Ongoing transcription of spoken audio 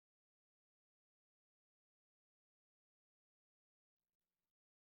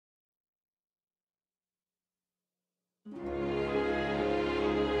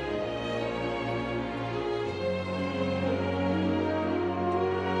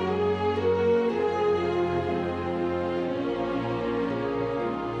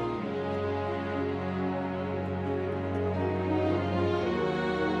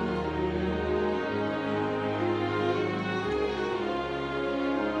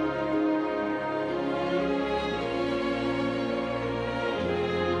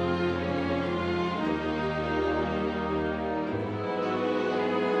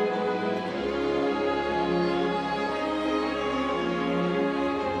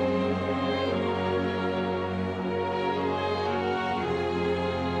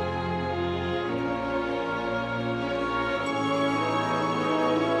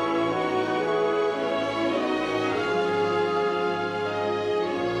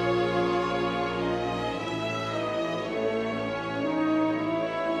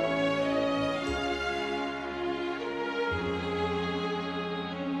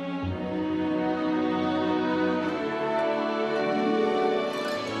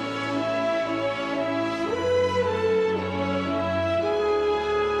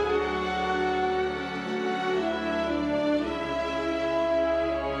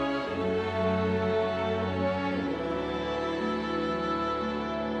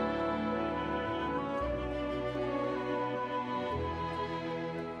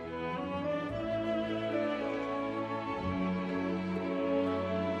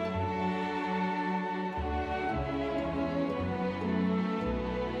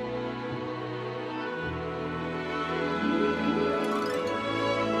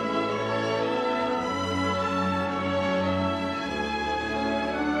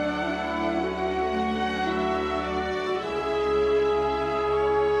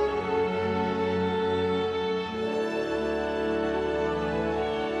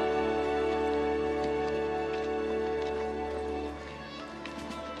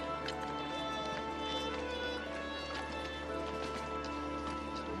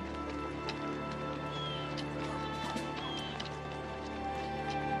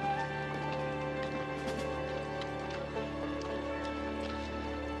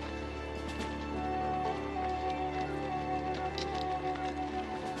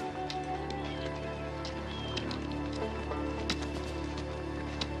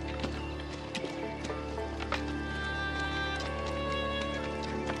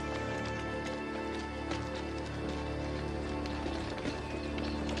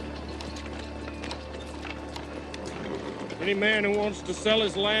Any man who wants to sell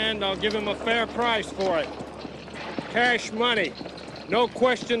his land, I'll give him a fair price for it. Cash money. No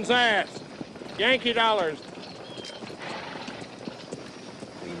questions asked. Yankee dollars.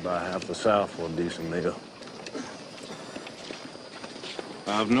 You can buy half the South for a decent meal.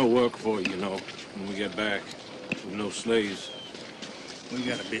 I've no work for you, know, when we get back. With no slaves. We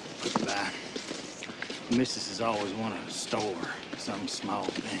got a bit to put by. The missus has always wanted a store, some small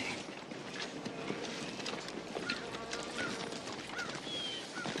thing.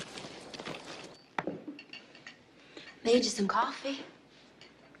 Made you some coffee.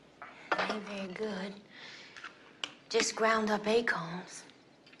 Ain't very good. Just ground up acorns.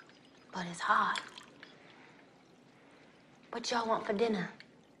 But it's hot. What y'all want for dinner?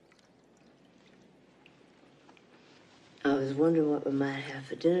 I was wondering what we might have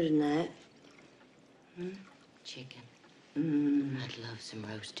for dinner tonight. Chicken. Mm. I'd love some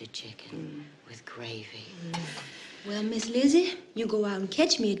roasted chicken with gravy. Well, Miss Lizzie, you go out and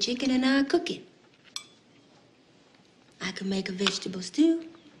catch me a chicken and I'll cook it. I can make a vegetable stew.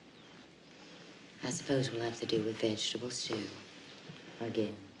 I suppose we'll have to do with vegetable stew.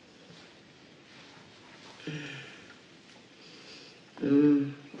 Again.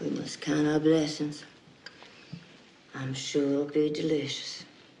 We must count our blessings. I'm sure it'll be delicious.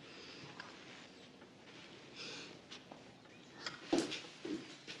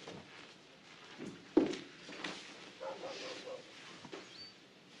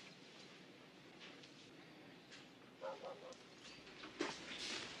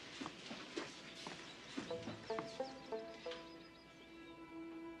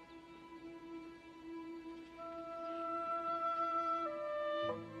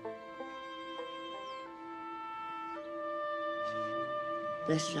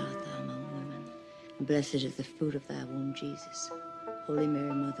 Blessed art thou among women, and blessed is the fruit of thy womb, Jesus. Holy Mary,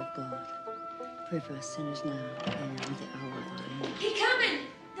 Mother of God, pray for us sinners now and at the hour of our end. He coming!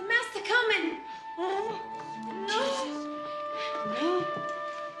 The master coming! Oh, no.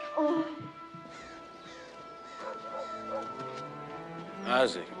 Oh.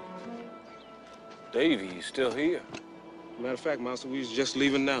 Isaac. Davy, you still here? Matter of fact, Master, we was just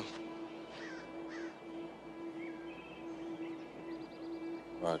leaving now.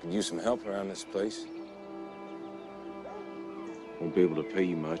 Well, I could use some help around this place. Won't be able to pay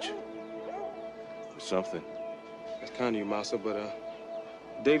you much. Or something. That's kind of you, Master,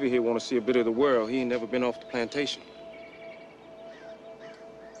 but, Davy here want to see a bit of the world. He ain't never been off the plantation.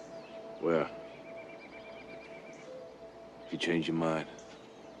 Well, if you change your mind,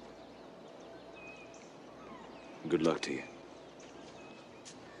 good luck to you.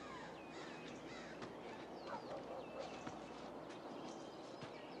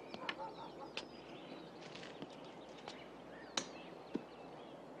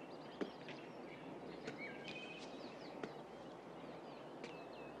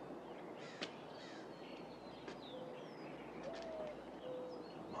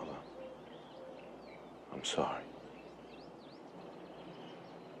 I'm sorry.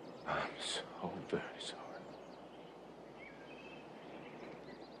 I'm so very sorry.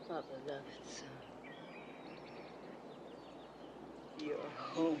 My beloved son. You're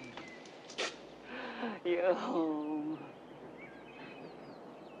home. You're home.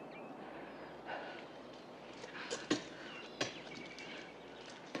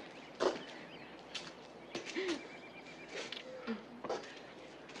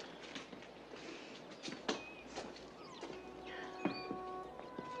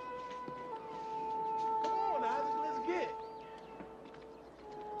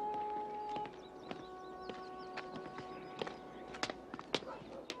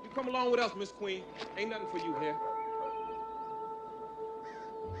 Come along with us, Miss Queen. Ain't nothing for you here.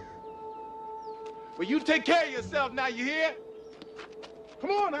 Well, you take care of yourself now, you hear?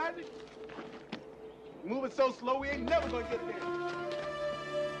 Come on, Isaac. You're moving so slow, we ain't never gonna get there.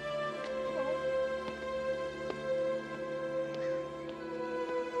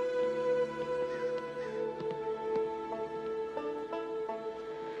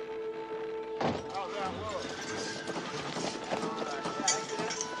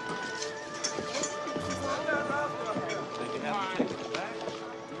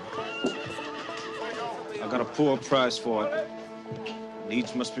 I got a poor price for it.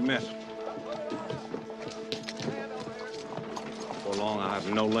 Needs must be met. For long, I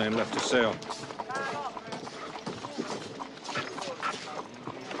have no land left to sell.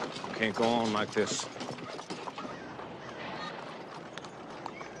 Can't go on like this.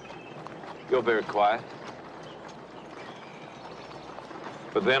 You're very quiet.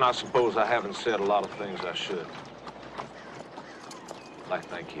 But then I suppose I haven't said a lot of things I should. I'd like to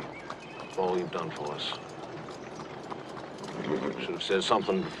thank you for all you've done for us. Should have said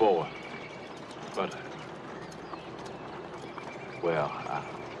something before. But, well,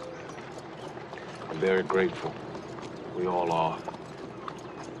 I'm very grateful. We all are.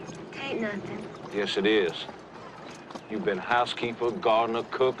 Ain't nothing. Yes, it is. You've been housekeeper, gardener,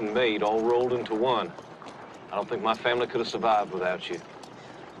 cook, and maid all rolled into one. I don't think my family could have survived without you.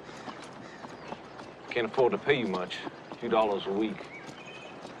 Can't afford to pay you much, a few dollars a week.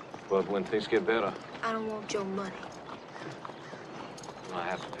 But when things get better, I don't want your money. I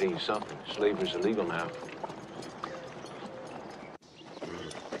have to pay you something. Slavery's illegal now.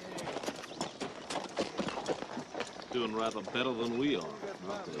 Doing rather better than we are.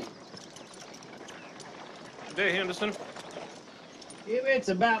 Day, Henderson. If it's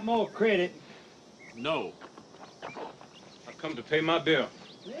about more credit. No. I've come to pay my bill.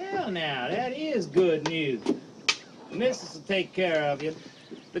 Well, now, that is good news. The missus will take care of you.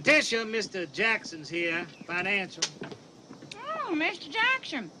 Letitia, Mr. Jackson's here, financial. Oh, Mr.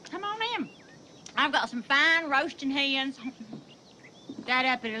 Jackson, come on in. I've got some fine roasting hens. That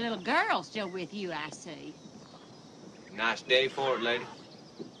uppity little girl still with you, I see. Nice day for it, lady.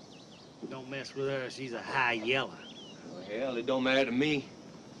 Don't mess with her, she's a high yeller. Well, hell, it don't matter to me.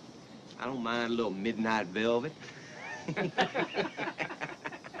 I don't mind a little midnight velvet.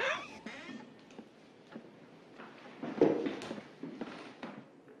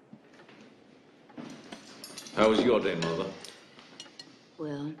 How was your day, Mother?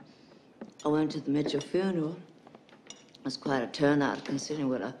 Well, I went to the Mitchell funeral. It was quite a turnout, considering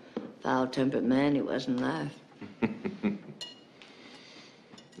what a foul-tempered man he was in life.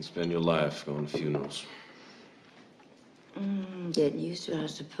 You spend your life going to funerals. Getting used to it, I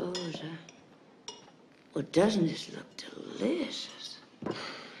suppose, huh? Well, doesn't this look delicious? I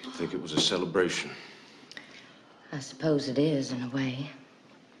think it was a celebration. I suppose it is, in a way.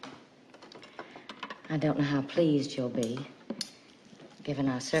 I don't know how pleased you'll be. Given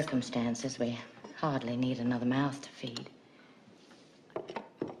our circumstances, we hardly need another mouth to feed.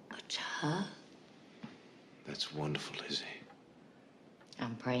 A child? That's wonderful, Lizzie.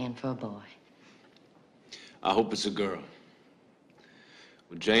 I'm praying for a boy. I hope it's a girl.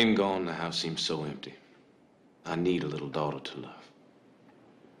 With Jane gone, the house seems so empty. I need a little daughter to love.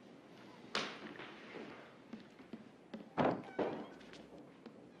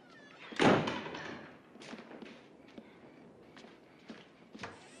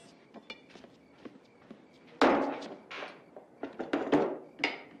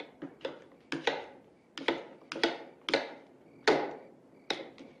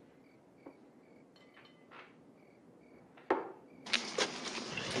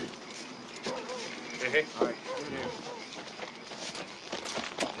 Hey, all right.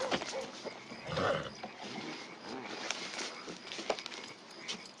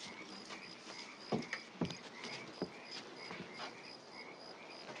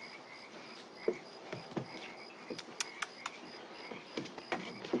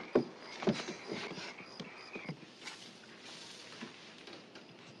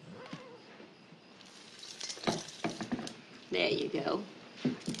 There you go.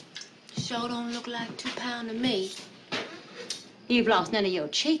 Sure don't look like 2 pounds to me. You've lost none of your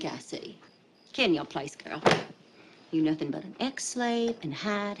cheek, I see. Get in your place, girl. You nothing but an ex-slave and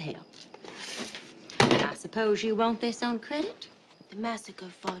hired help. I suppose you want this on credit? The massacre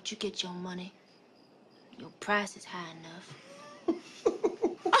fault, you get your money. Your price is high enough.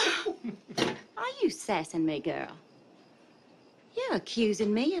 Are you sassing me, girl? You're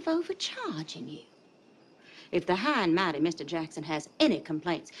accusing me of overcharging you. If the high and mighty Mr. Jackson has any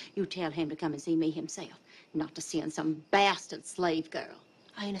complaints, you tell him to come and see me himself, not to send some bastard slave girl.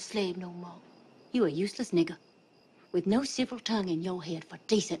 I ain't a slave no more. You a useless nigger with no civil tongue in your head for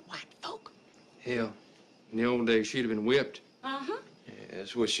decent white folk. Hell, in the old days, she'd have been whipped. Uh-huh. Yeah,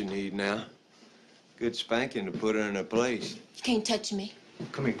 that's what you need now. Good spanking to put her in her place. You can't touch me.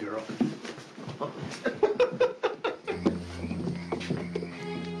 Come here, girl.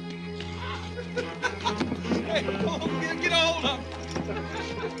 Hey, get a hold of him.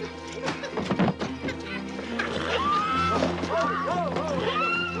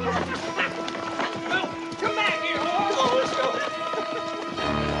 Come back here. Come on, let's go.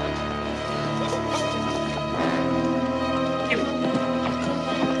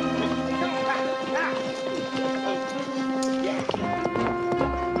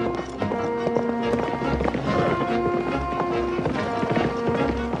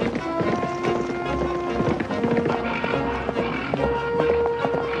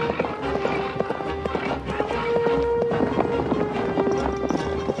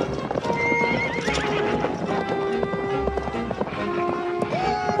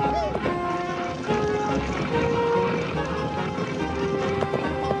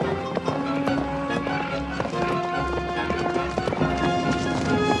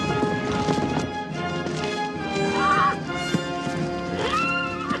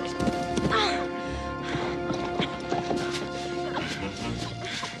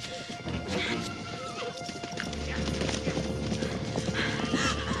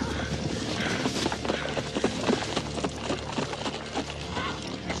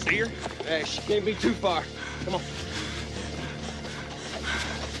 Here? Hey, she can't be too far. Come on.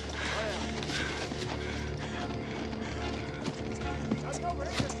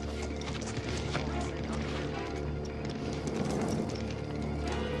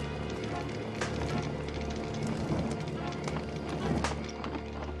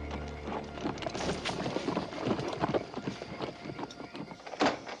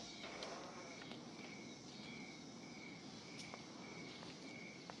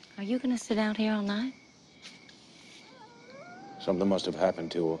 Are you gonna sit out here all night? Something must have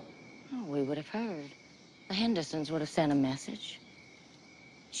happened to her. Oh, we would have heard. The Hendersons would have sent a message.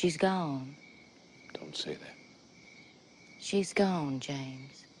 She's gone. Don't say that. She's gone,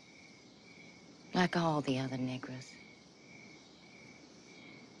 James. Like all the other niggers.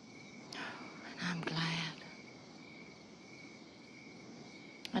 And I'm glad.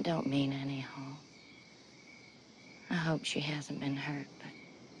 I don't mean any harm. I hope she hasn't been hurt, but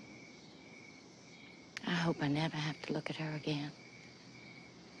I hope I never have to look at her again.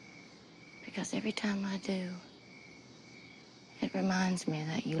 Because every time I do, it reminds me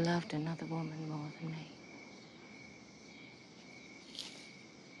that you loved another woman more than me.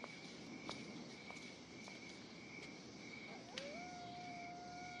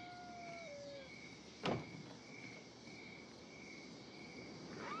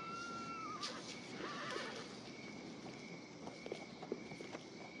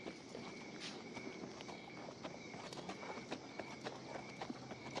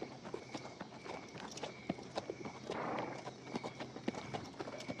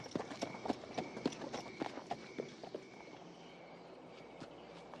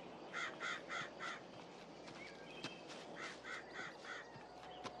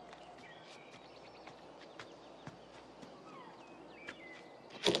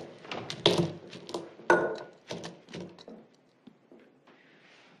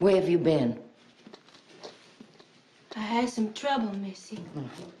 Where have you been? I had some trouble, Missy.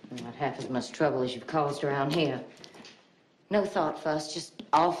 Not half as much trouble as you've caused around here. No thought fuss, just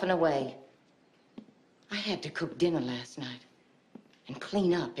off and away. I had to cook dinner last night and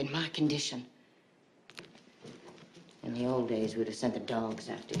clean up in my condition. In the old days, we'd have sent the dogs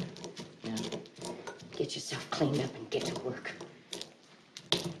after you. Now, get yourself cleaned up and get to work.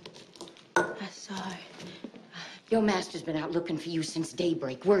 I'm sorry. Your master's been out looking for you since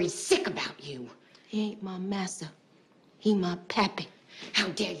daybreak. Worry's sick about you. He ain't my master. He my pappy. How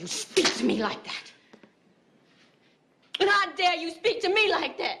dare you speak to me like that? And how dare you speak to me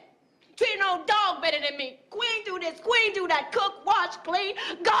like that? Treat an old dog better than me. Queen do this, queen do that. Cook, wash, clean,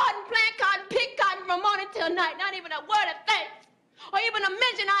 garden, plant cotton, pick cotton from morning till night. Not even a word of thanks. Or even a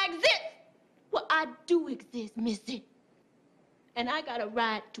mention I exist. Well, I do exist, Missy. And I got a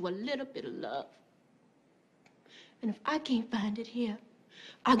right to a little bit of love. And if I can't find it here,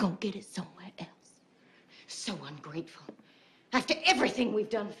 I'm gonna get it somewhere else. So ungrateful. After everything we've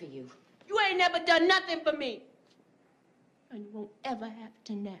done for you. You ain't never done nothing for me. And you won't ever have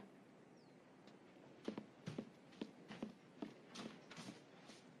to now.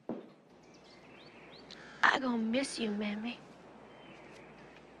 I gonna miss you, Mammy.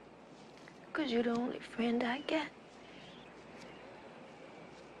 'Cause you're the only friend I get.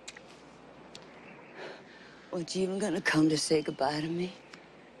 Weren't you even gonna come to say goodbye to me?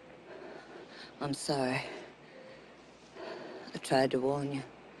 I'm sorry. I tried to warn you.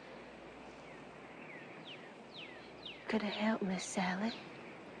 Could have helped, Miss Sally.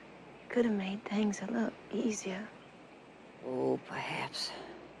 Could have made things a little easier. Oh, perhaps.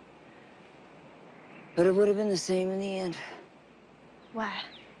 But it would have been the same in the end. Why?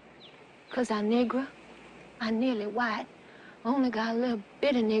 'Cause I'm Negro? I'm nearly white. Only got a little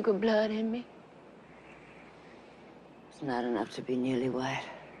bit of Negro blood in me. It's not enough to be nearly white.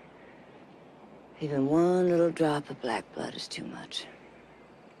 Even one little drop of black blood is too much.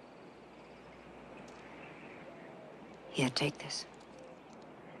 Here, take this.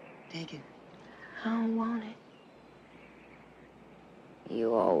 Take it. I don't want it.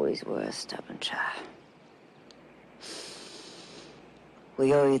 You always were a stubborn child.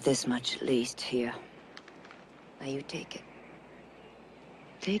 We owe you this much at least. Here. Now you take it.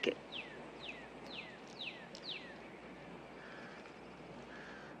 Take it.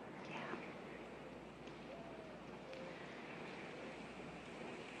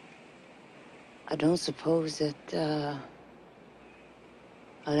 I don't suppose that,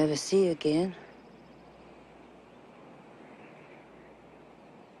 I'll ever see you again.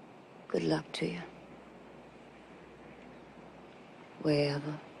 Good luck to you.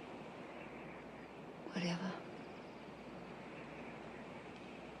 Wherever. Whatever.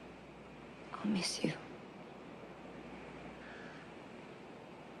 I'll miss you.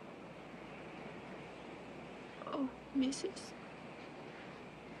 Mrs.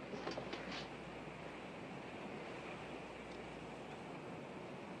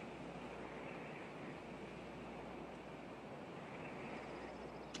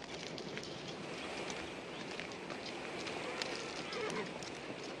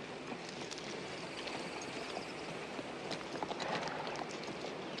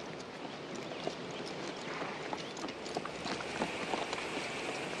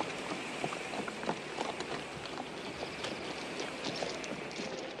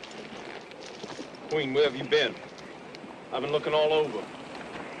 Queen, where have you been? I've been looking all over.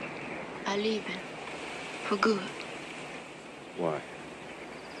 I leaving. For good. Why?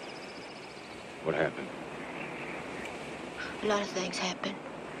 What happened? A lot of things happen.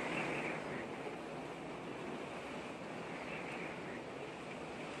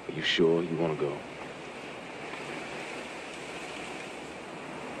 Are you sure you want to go?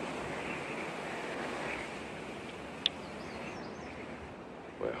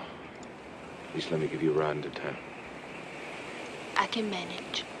 Well, at least let me give you a ride into town. I can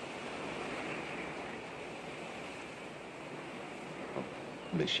manage. I'll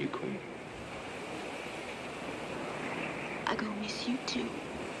miss you, Queen. I gonna miss you too.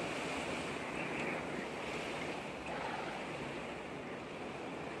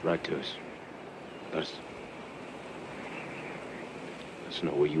 Write to us. Let us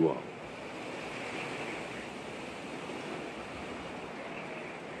know where you are.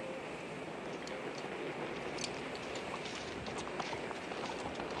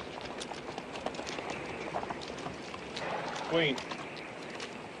 Queen.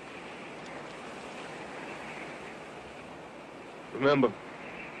 Remember,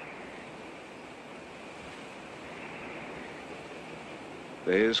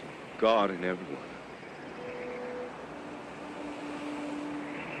 there is God in everyone.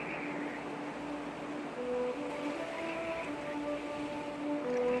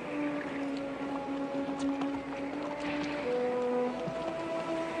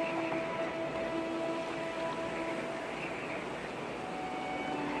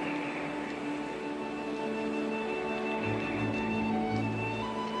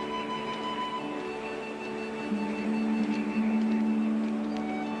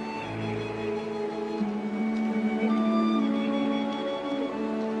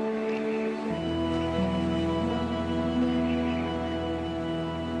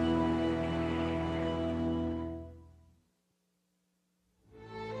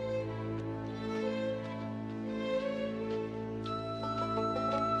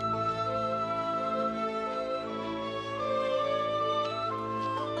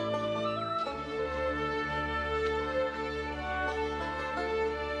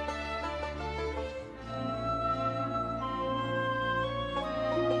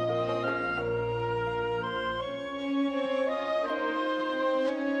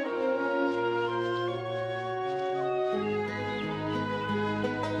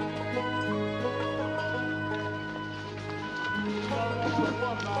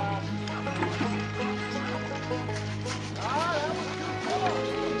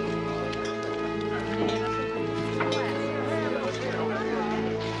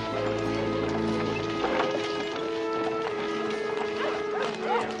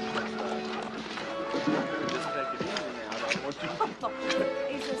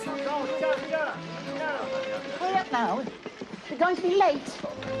 Hurry up now. We're going to be late.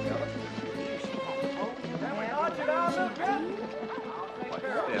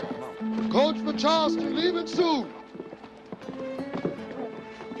 Coach for Charleston, leaving soon.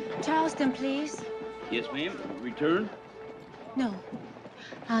 Charleston, please. Yes, ma'am. Return? No,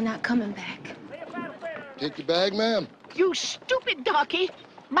 I'm not coming back. Take your bag, ma'am. You stupid darky.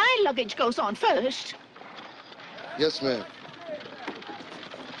 My luggage goes on first. Yes, ma'am.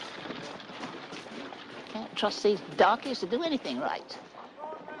 Can't trust these darkies to do anything right.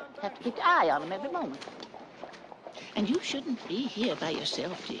 Have to keep your eye on them every moment. And you shouldn't be here by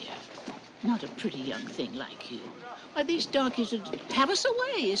yourself, dear. Not a pretty young thing like you. Why, these darkies would have us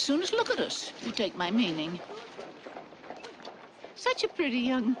away as soon as look at us, if you take my meaning. Such a pretty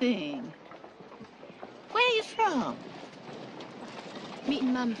young thing. Where are you from?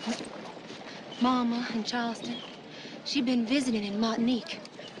 Meeting my mama in Charleston. She been visiting in Martinique.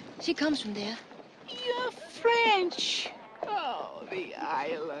 She comes from there. You're French. Oh, the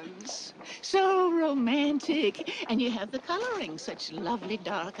islands. So romantic. And you have the coloring, such lovely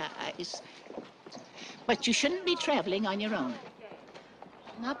dark eyes. But you shouldn't be traveling on your own.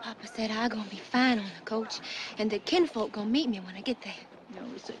 My papa said I gonna be fine on the coach, and the kinfolk gonna meet me when I get there.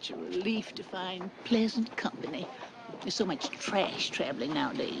 Oh, it's such a relief to find pleasant company. There's so much trash traveling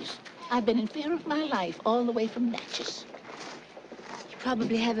nowadays. I've been in fear of my life all the way from Natchez. You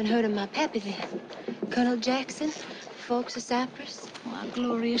probably haven't heard of my pappy then. Colonel Jackson, folks of Cyprus. Oh, our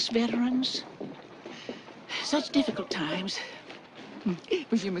glorious veterans. Such difficult times.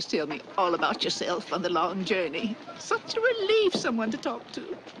 But you must tell me all about yourself on the long journey. Such a relief, someone to talk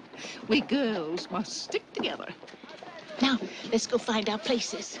to. We girls must stick together. Now, let's go find our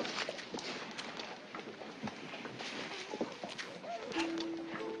places.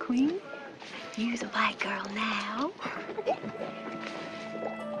 Queen, you's a white girl now.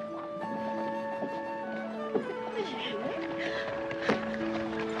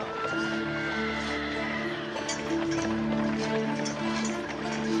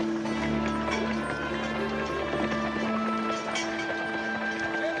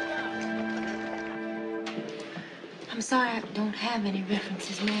 I'm sorry I don't have any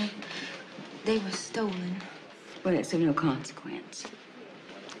references, ma'am. They were stolen. Well, it's of no consequence.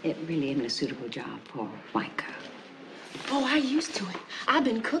 It really isn't a suitable job for a white girl. Oh, I used to it. I've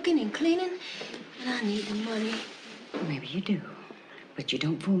been cooking and cleaning, and I need the money. Maybe you do, but you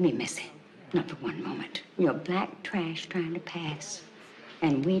don't fool me, Missy. Not for one moment. You're black trash trying to pass.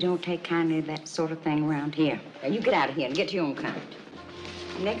 And we don't take kindly to that sort of thing around here. Now, you get out of here and get to your own kind.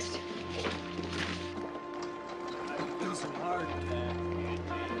 Next.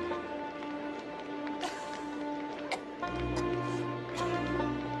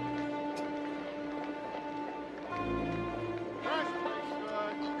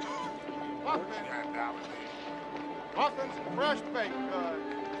 Muffins, fresh baked goods.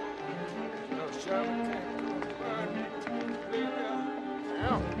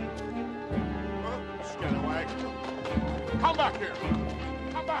 Yeah. Scallywag. Come back here.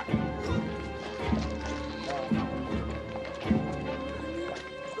 Come back.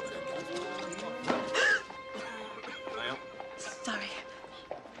 Sorry.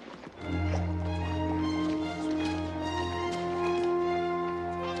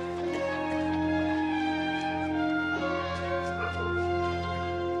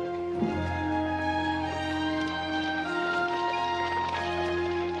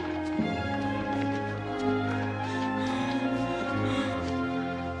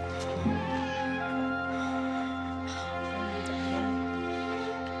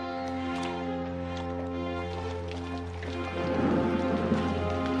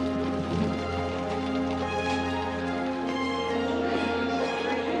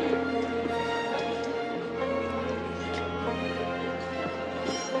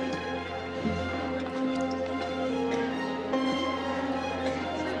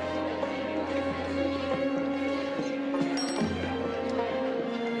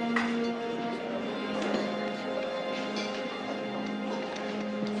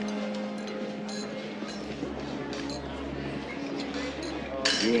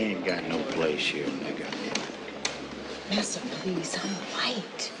 You ain't got no place here, nigga. Mister, please, I'm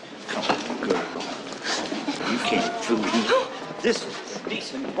white. Come on, girl. You can't fool me. This is a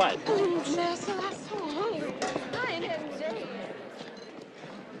decent white. Please, Master, I'm so hungry. I ain't having Jane.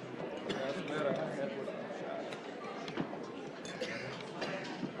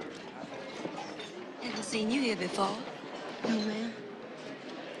 Haven't seen you here before. No, ma'am.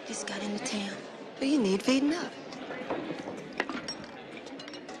 Just got into town. But you need feeding up.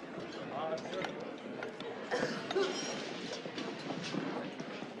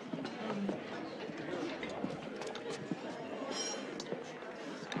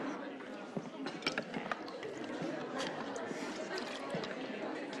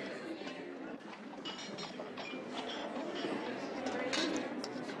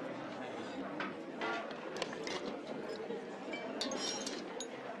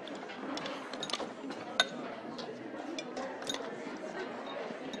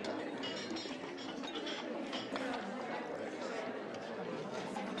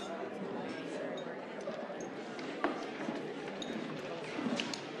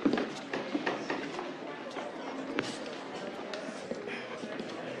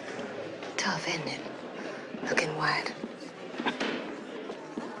 Tough, isn't it? Looking white.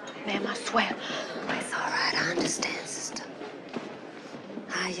 Ma'am, I swear. It's all right. I understand, sister.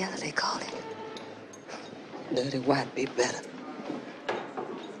 High yellow, they call it. Dirty white be better.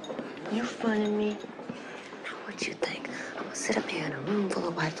 You funning me? What you think? I'm gonna sit up here in a room full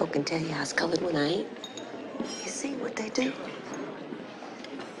of white folk and tell you I was colored when I ain't? You see what they do?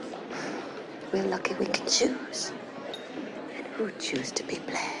 We're lucky we can choose. And who'd choose to be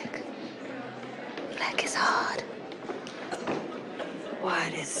black? Black is hard.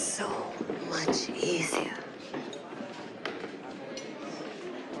 White is so much easier.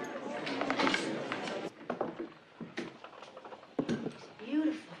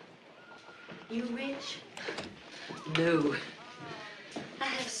 Beautiful. You rich? No. I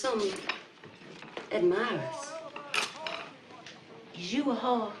have some admirers. Is you a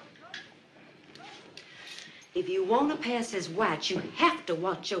whore? If you want to pass as white, you have to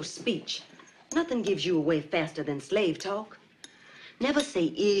watch your speech. Nothing gives you away faster than slave talk. Never say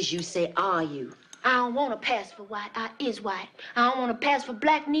is you, say are you. I don't want to pass for white. I is white. I don't want to pass for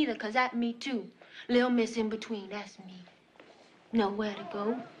black neither, 'cause that me too. Little miss in between, that's me. Nowhere to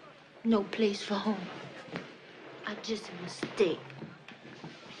go, no place for home. I just a mistake.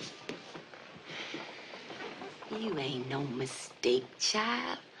 You ain't no mistake,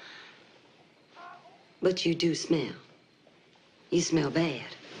 child. But you do smell. You smell bad.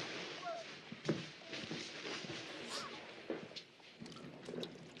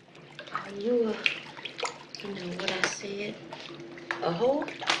 Are you a, you know what I said? A whore?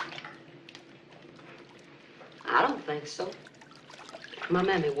 I don't think so. My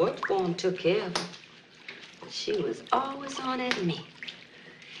mammy worked for him, took care of him. But she was always on at me.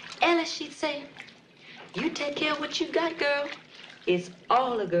 Ella, she'd say, you take care of what you got, girl. It's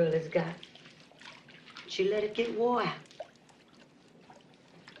all a girl has got. She let it get wore out.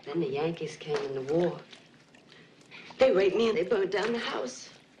 Then the Yankees came in the war. They raped me and they burned down the house.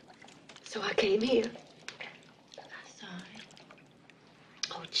 So I came here. I'm sorry.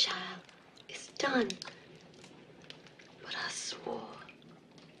 Oh, child, it's done. But I swore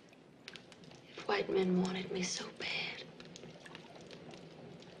if white men wanted me so bad,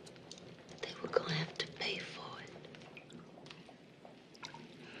 they were gonna have to pay for it.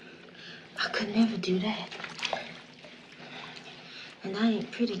 I could never do that. And I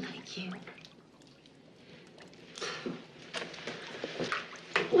ain't pretty like you.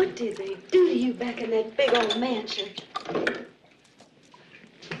 What did they do to you back in that big old mansion?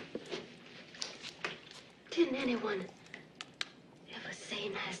 Didn't anyone ever say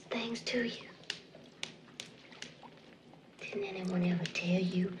nice things to you? Didn't anyone ever tell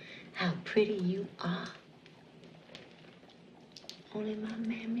you how pretty you are? Only my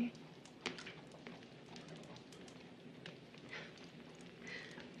mammy.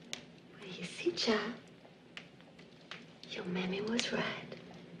 Well, you see, child, your mammy was right.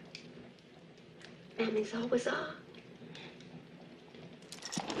 Mammies always are.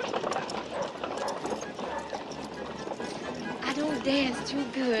 I don't dance too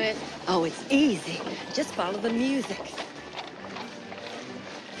good. Oh, it's easy. Just follow the music.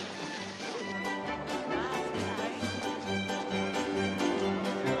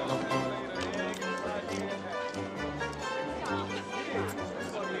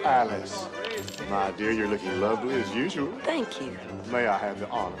 Alice, my dear, you're looking lovely as usual. Thank you. May I have the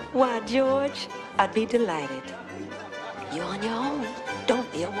honor? Why, George, I'd be delighted. You're on your own.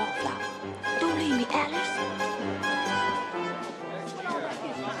 Don't be a wallflower. Don't leave me, Alice.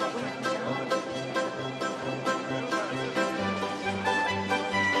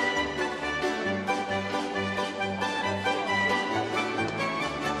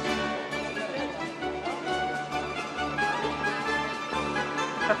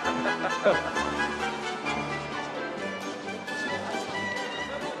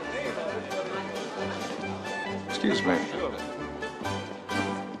 Excuse me.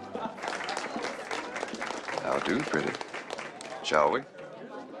 How do, pretty? Shall we?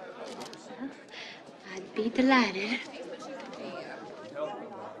 I'd be delighted.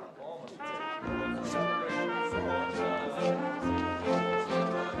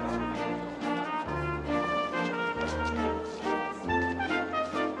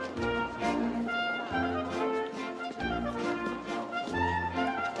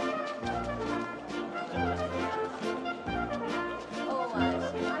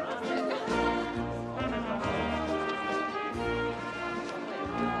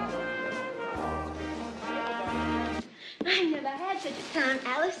 I never had such a time,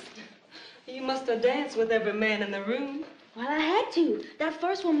 Alice. You must have danced with every man in the room. Well, I had to. That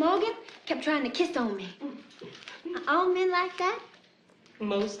first one, Morgan, kept trying to kiss on me. Are all men like that?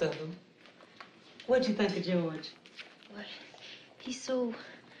 Most of them. What'd you think of George? Well, he's so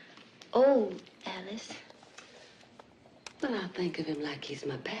old, Alice. Well, I think of him like he's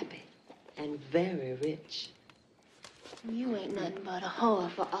my pappy. And very rich. You ain't nothing but a whore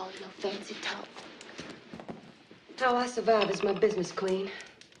for all your fancy talk. How I survive is my business, Queen.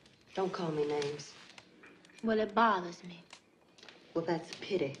 Don't call me names. Well, it bothers me. Well, that's a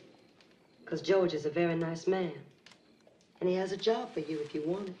pity. Because George is a very nice man. And he has a job for you if you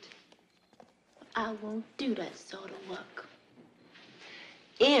want it. I won't do that sort of work.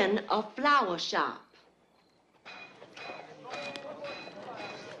 In a flower shop.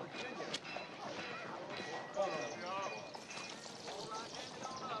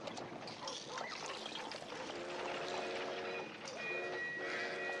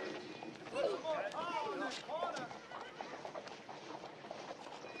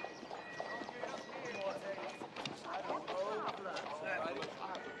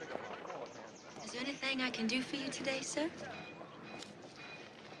 anything I can do for you today, sir?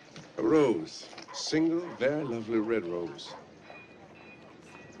 A rose. Single, very lovely red rose.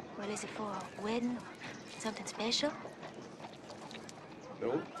 Well, is it for a wedding or something special?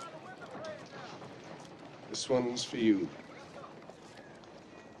 No. This one's for you.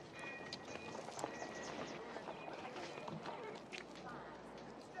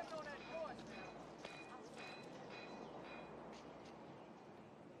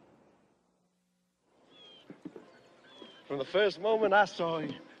 From the first moment I saw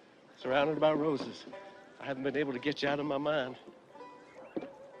you, surrounded by roses, I haven't been able to get you out of my mind.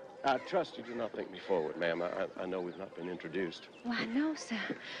 I trust you do not think me forward, ma'am. I know we've not been introduced. Why, no, sir.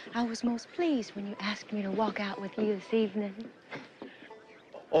 I was most pleased when you asked me to walk out with you this evening.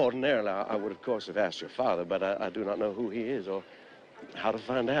 Ordinarily, I would, of course, have asked your father, but I do not know who he is or how to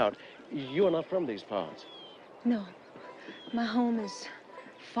find out. You are not from these parts. No. My home is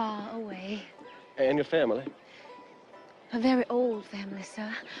far away. And your family? A very old family, sir.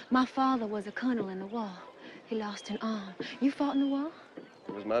 My father was a colonel in the war. He lost an arm. You fought in the war?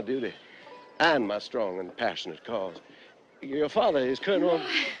 It was my duty and my strong and passionate cause. Your father is Colonel... Boy,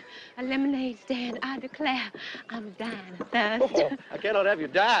 a lemonade stand, I declare. I'm dying of thirst. Oh, I cannot have you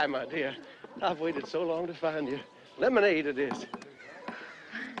die, my dear. I've waited so long to find you. Lemonade it is.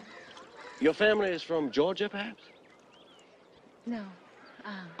 Your family is from Georgia, perhaps? No,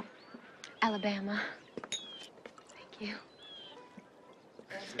 Alabama. Thank you.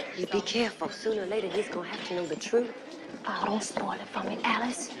 You be careful. Sooner or later, he's gonna have to know the truth. Oh, don't spoil it for me,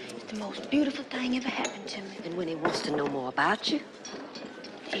 Alice. It's the most beautiful thing ever happened to me. And when he wants to know more about you?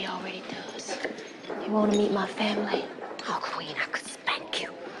 He already does. He want to meet my family. Oh, Queen, I could spank you.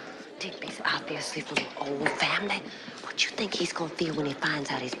 Digby's obviously from an old family. What you think he's gonna feel when he finds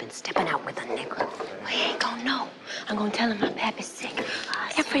out he's been stepping out with a nigger? Well, he ain't gonna know. I'm gonna tell him my pappy's sick.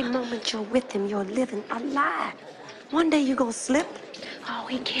 Every moment you're with him, you're living a lie. One day you're gonna slip. Oh,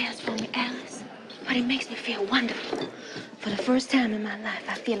 he cares for me, Alice. But he makes me feel wonderful. For the first time in my life,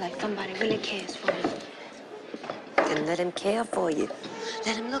 I feel like somebody really cares for me. Then let him care for you.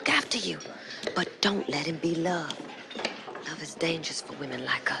 Let him look after you. But don't let him be love. Love is dangerous for women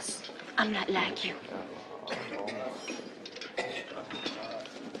like us. I'm not like you.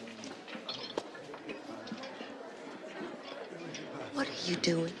 What are you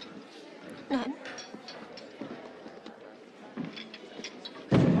doing? Nothing.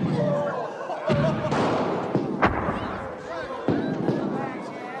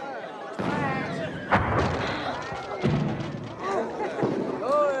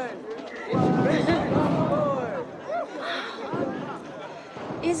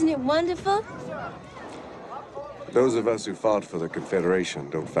 Isn't it wonderful? Those of us who fought for the Confederation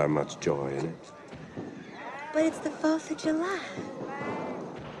don't find much joy in it. But it's the 4th of July.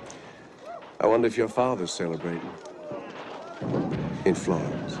 I wonder if your father's celebrating in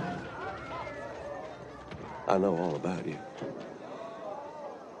Florence. I know all about you.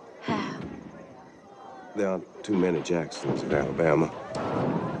 How? There aren't too many Jacksons in Alabama.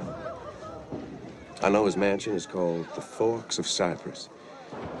 I know his mansion is called the Forks of Cypress,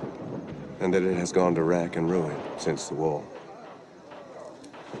 and that it has gone to rack and ruin since the war.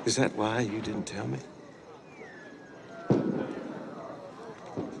 Is that why you didn't tell me?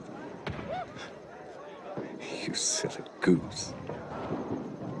 You silly goose.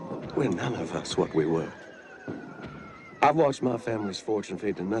 We're none of us what we were. I've watched my family's fortune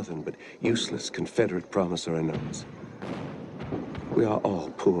fade to nothing but useless Confederate promissory notes. We are all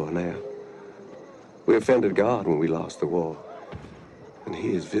poor now. We offended God when we lost the war, and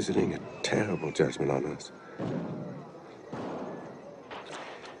he is visiting a terrible judgment on us.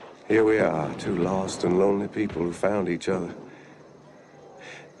 Here we are, two lost and lonely people who found each other.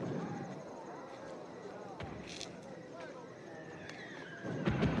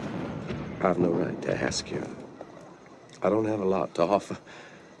 I've no right to ask you. I don't have a lot to offer,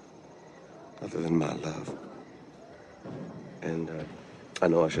 other than my love. And I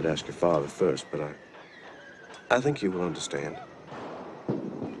know I should ask your father first, but I think you will understand.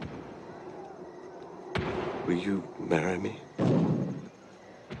 Will you marry me?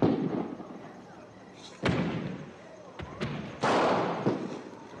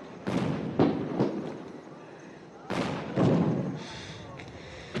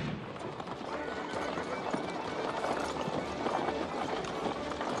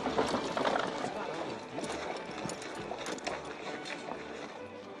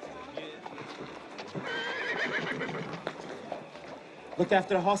 Look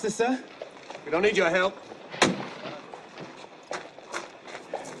after the horses, sir? We don't need your help.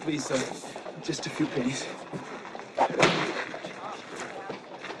 Please, sir. Just a few pennies.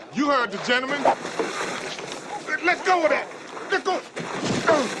 You heard the gentleman. Let go of that. Let go.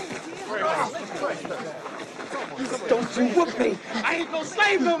 Don't you whoop me. I ain't no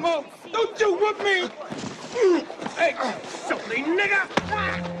slave no more. Don't you whoop me. Hey, filthy nigga.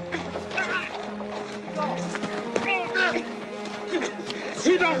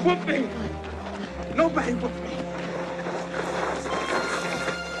 He don't whoop me. Nobody whoop me.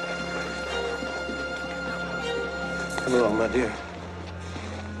 Come along, my dear.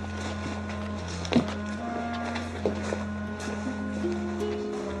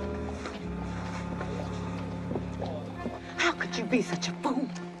 How could you be such a fool?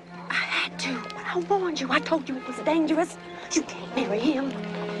 I had to, but I warned you. I told you it was dangerous. You can't marry him.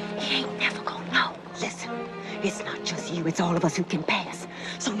 He ain't never gonna know. Listen, it's not just you, it's all of us who can pass.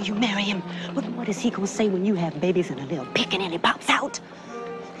 So you marry him, but what is he gonna say when you have babies and a little pickaninny pops out?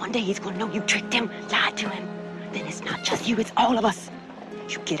 One day he's gonna know you tricked him, lied to him. Then it's not just you, it's all of us.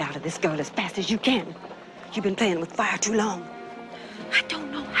 You get out of this girl as fast as you can. You've been playing with fire too long. I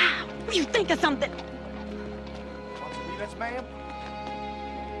don't know how. You think of something. Yes, ma'am.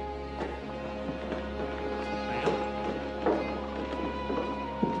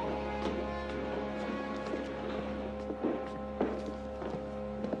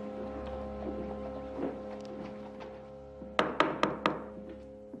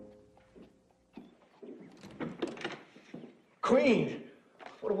 Queen!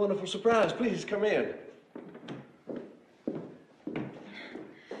 What a wonderful surprise. Please come in.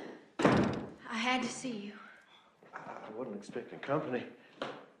 I had to see you. I wasn't expecting company.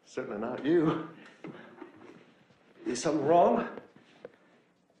 Certainly not you. Is something wrong?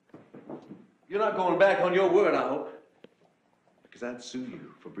 You're not going back on your word, I hope. Because I'd sue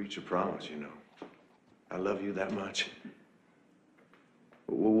you for breach of promise, you know. I love you that much.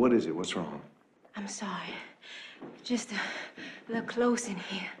 Well, what is it? What's wrong? I'm sorry. Just a little close in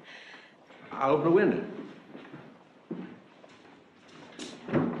here. I'll open the window.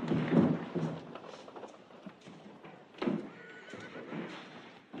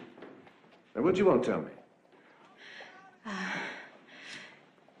 Now, what do you want to tell me?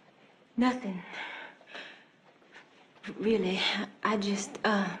 Nothing. Really, I just,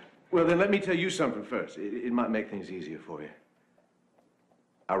 Well, then let me tell you something first. It might make things easier for you.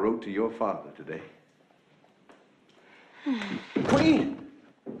 I wrote to your father today. Queen!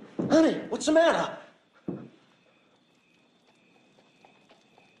 Honey, what's the matter?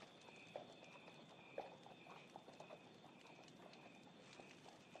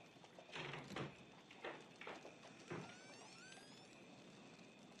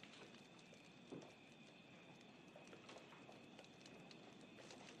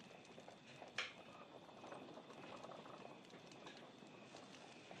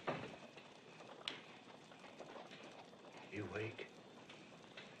 You awake?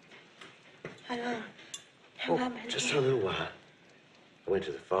 How long have I been Just here? a little while. I went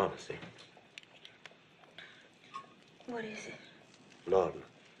to the pharmacy. What is it? Laudanum.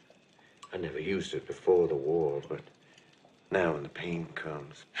 I never used it before the war, but now when the pain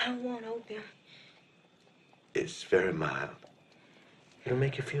comes, I don't want opium. it's very mild. It'll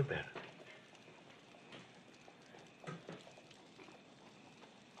make you feel better.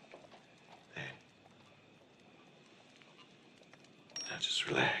 There. Now just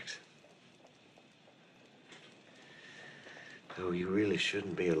relax. Oh, you really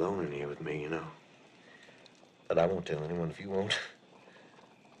shouldn't be alone in here with me, you know. But I won't tell anyone if you won't.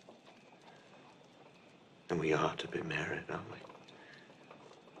 And we ought to be married, aren't we?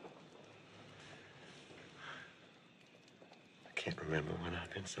 I can't remember when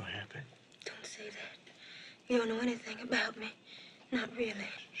I've been so happy. Don't say that. You don't know anything about me. Not really.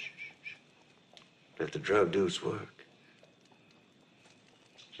 Let the drug do its work.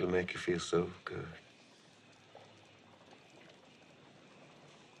 It'll make you feel so good.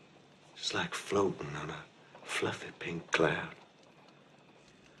 Just like floating on a fluffy pink cloud.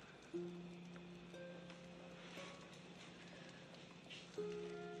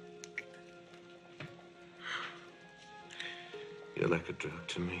 You're like a drug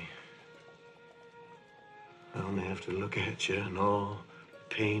to me. I only have to look at you and all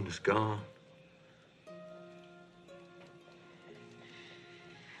the pain is gone.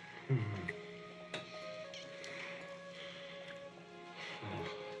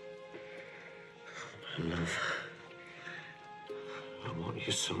 My love, I want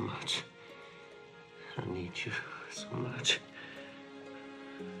you so much. I need you so much.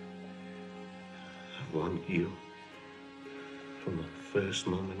 I want you from the first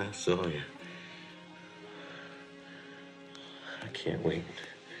moment I saw you. I can't wait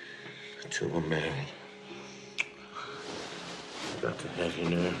until we're married. got to have you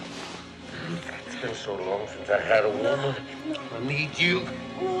now. It's been so long since I had a woman. I need you.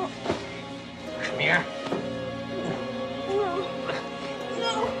 Come here.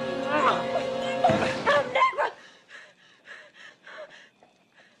 I'm never.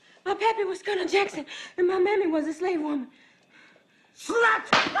 My pappy was Colonel Jackson, and my mammy was a slave woman. Slut!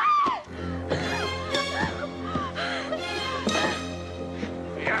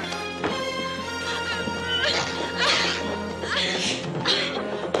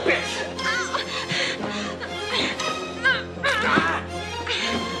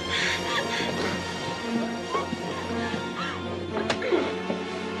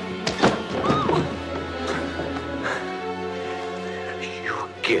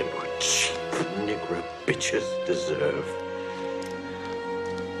 Get what cheap Negro bitches deserve.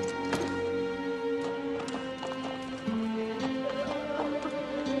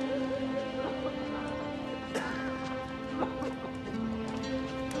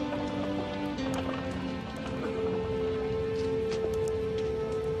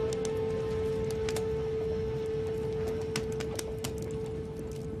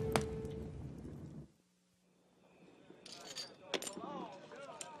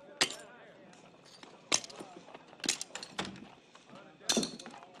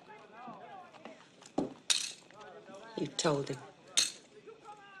 You told him.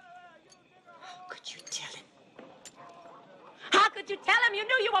 How could you tell him? How could you tell him? You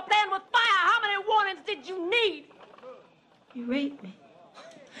knew you were playing with fire. How many warnings did you need? You raped me.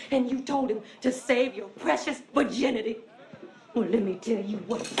 And you told him to save your precious virginity. Well, let me tell you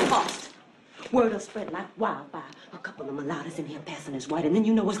what it cost. Word will spread like wildfire. A couple of mulattoes in here passing as white, and then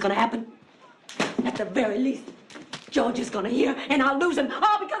you know what's gonna happen? At the very least, George is gonna hear, and I'll lose him,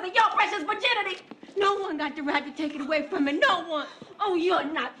 all because of your precious virginity. No one got the right to take it away from me. No one. Oh, you're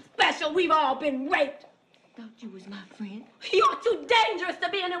not special. We've all been raped. Thought you was my friend. You're too dangerous to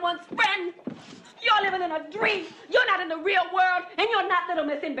be anyone's friend. You're living in a dream. You're not in the real world, and you're not Little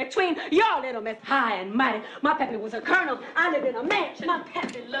Miss in between. You're Little Miss high and mighty. My pappy was a colonel. I lived in a mansion. My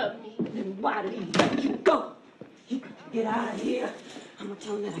pappy loved me. Then why did he let you go? You got to get out of here. I'm gonna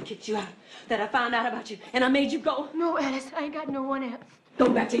tell him that I kicked you out, that I found out about you, and I made you go. No, Alice, I ain't got no one else. Go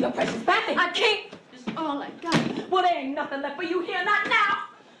back to your precious pappy. I can't. It's all I got. Well, there ain't nothing left for you here, not now.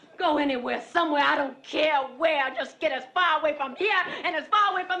 Go anywhere, somewhere, I don't care where. Just get as far away from here and as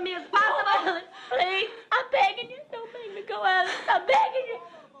far away from me as possible. Alice, please, I'm begging you. Don't make me go, Alice. I'm begging you.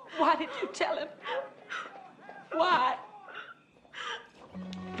 Why did you tell him? Why?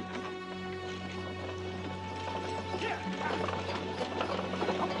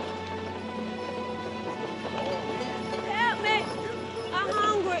 Help me. I'm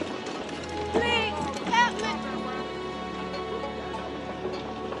hungry. Please, help me.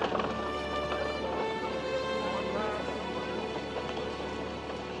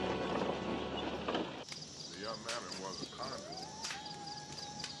 The young man was a conjurer.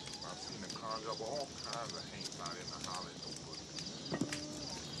 I've seen him conjure up all kinds of haints out in the hollow.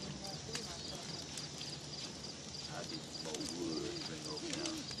 I need some more wood, bring over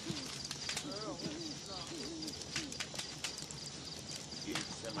now. Get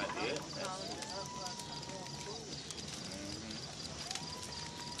some out there.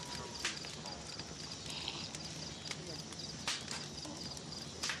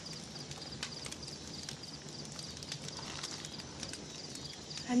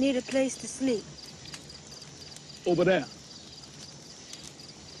 I need a place to sleep. Over there.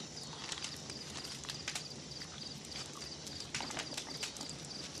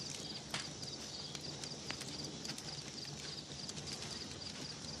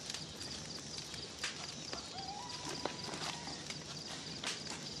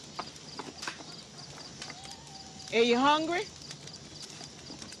 Are you hungry?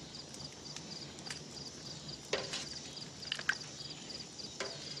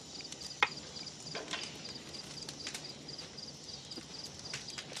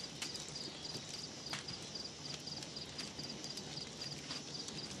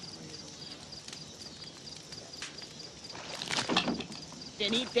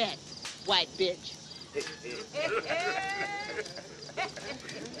 Then eat that, white bitch.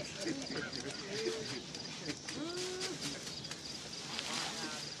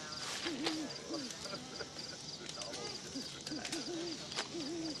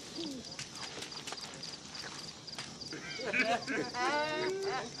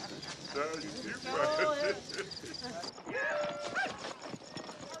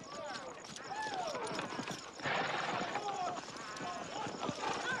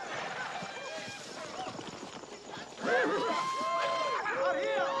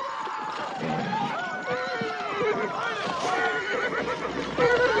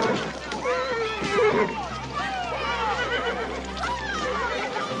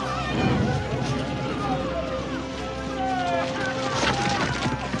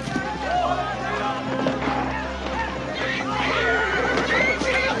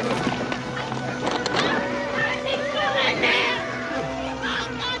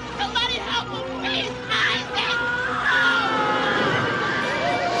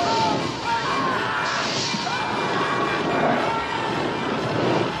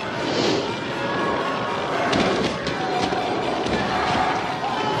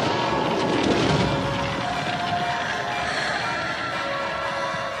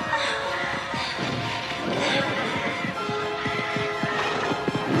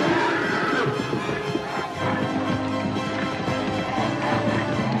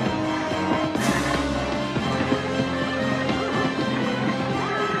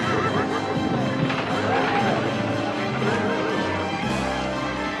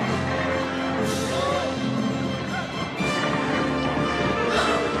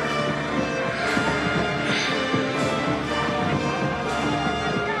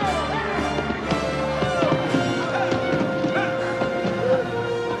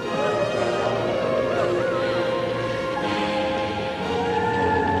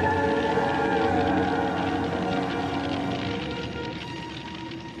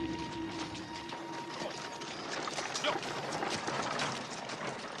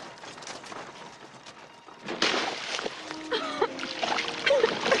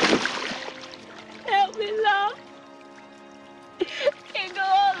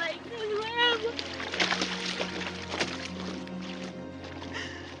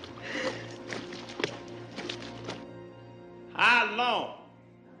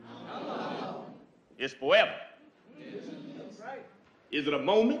 It's forever. Is it a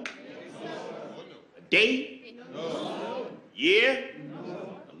moment? A day? Year?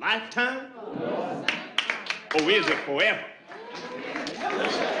 A lifetime? Or is it forever?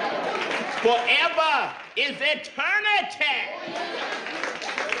 Forever is eternity.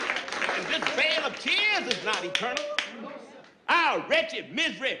 And this veil of tears is not eternal. Our wretched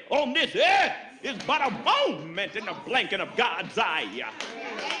misery on this earth is but a moment in the blinking of God's eye.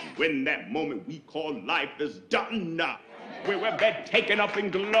 When that moment we call life is done, we will be taken up in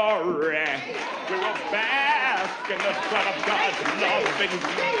glory. We will bask in the sun of God's loving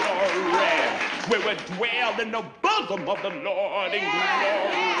glory. We will dwell in the bosom of the Lord in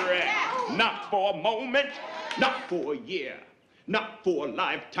glory. Not for a moment, not for a year, not for a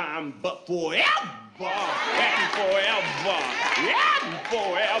lifetime, but forever and forever and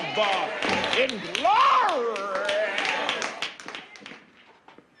forever in glory.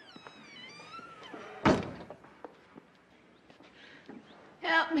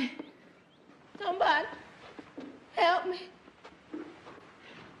 Help me. Somebody. Help me.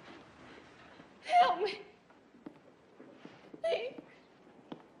 Help me. Please.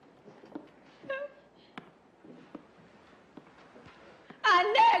 Help me.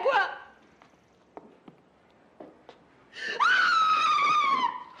 Anegra.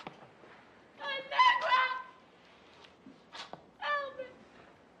 Anegra. Help me.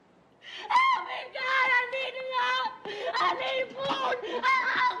 Help me, God. I need help. I need food.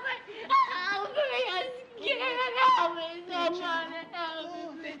 Help me. Help me. I'm scared. Help me. Somebody help me.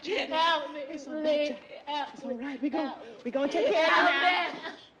 Help me. Please. Help me. It's all right. We're going to take care of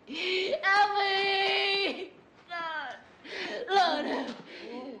you now. Help me. Lord.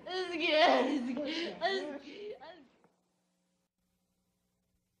 I'm scared. I'm scared.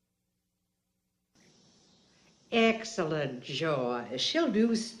 Excellent, Joy. She'll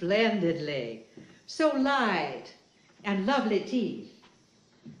do splendidly. So light and lovely teeth.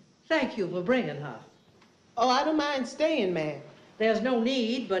 Thank you for bringing her. Oh, I don't mind staying, ma'am. There's no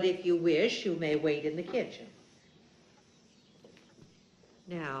need, but if you wish, you may wait in the kitchen.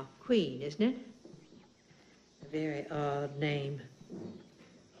 Now, Queen, isn't it? A very odd name.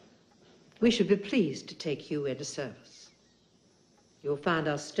 We should be pleased to take you into service. You'll find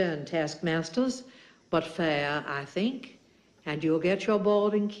us stern taskmasters, but fair, I think, and you'll get your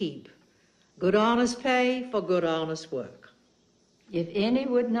board and keep. Good honest pay for good honest work. If any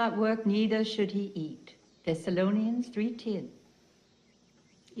would not work, neither should he eat. Thessalonians 3:10.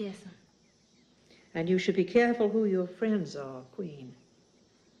 Yes, sir. And you should be careful who your friends are, Queen.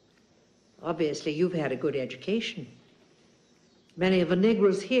 Obviously, you've had a good education. Many of the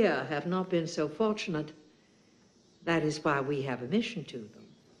Negroes here have not been so fortunate. That is why we have a mission to them.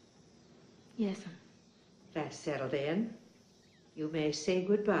 Yes, sir. That's settled then. You may say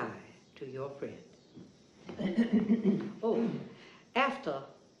goodbye to your friend. Oh, after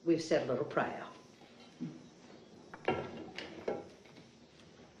we've said a little prayer.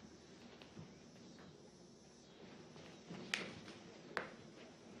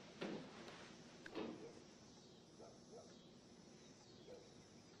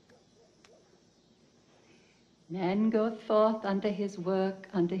 Man goeth forth unto his work,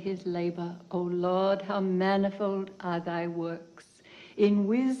 unto his labor. O Lord, how manifold are thy works. In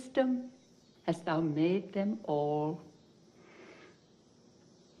wisdom hast thou made them all.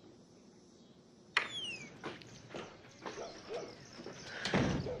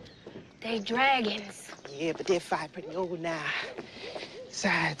 They dragons. Yeah, but they're fight pretty old now.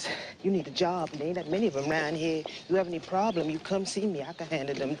 Besides, you need a job, and there ain't that many of them around here. You have any problem, you come see me. I can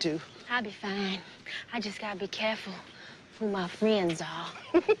handle them, too. I'll be fine. I just gotta be careful who my friends are.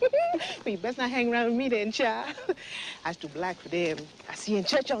 Well, you best not hang around with me then, child. I was too black for them. I see you in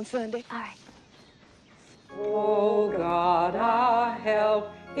church on Sunday. All right. O God, our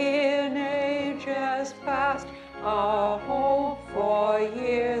help in ages past, our hope for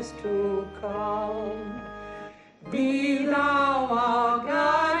years to come. Be thou our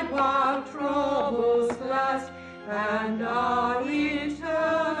guide while troubles last, and our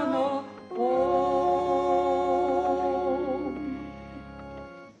eternal home.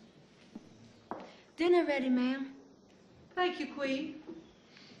 Dinner ready, ma'am. Thank you, Queen.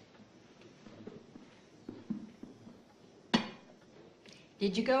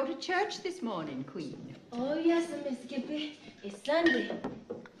 Did you go to church this morning, Queen? Oh, yes, sir, Miss Skippy. It's Sunday.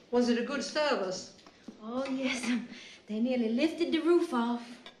 Was it a good service? Oh, yes, sir. They nearly lifted the roof off.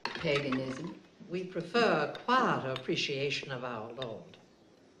 Paganism. We prefer a quieter appreciation of our Lord.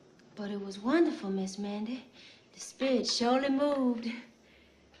 But it was wonderful, Miss Mandy. The spirit surely moved.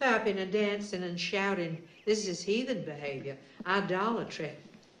 Clapping and dancing and shouting. This is heathen behavior, idolatry.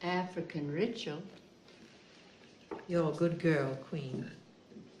 African ritual. You're a good girl, Queen.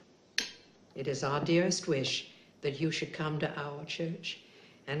 It is our dearest wish that you should come to our church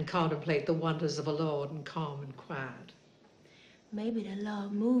and contemplate the wonders of the Lord in calm and quiet. Maybe the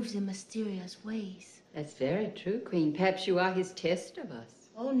Lord moves in mysterious ways. That's very true, Queen. Perhaps you are his test of us.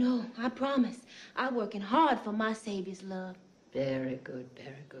 Oh, no, I promise. I'm working hard for my Savior's love. Very good,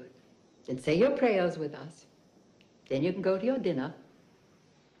 very good. Then say your prayers with us. Then you can go to your dinner.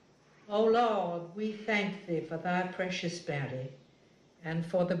 O Lord, we thank thee for thy precious bounty and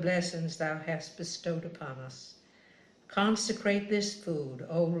for the blessings thou hast bestowed upon us. Consecrate this food,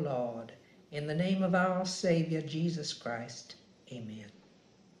 O Lord, in the name of our Savior, Jesus Christ. Amen.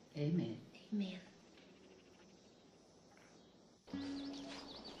 Amen. Amen.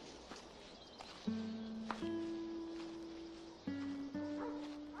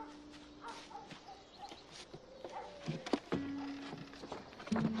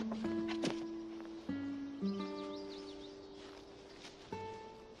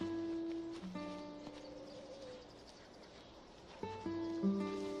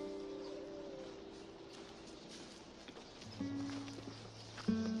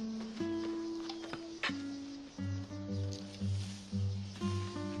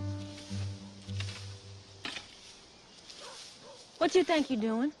 What you think you're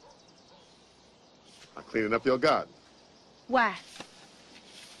doing? I'm cleaning up your garden. Why?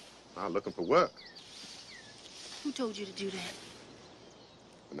 I'm looking for work. Who told you to do that?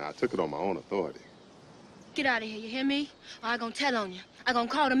 And I took it on my own authority. Get out of here, you hear me? Or I'm gonna tell on you. I'm gonna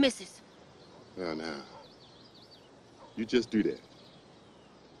call the missus. Now. You just do that.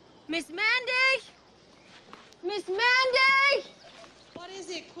 Miss Mandy! Miss Mandy! What is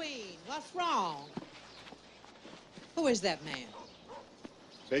it, Queen? What's wrong? Who is that man?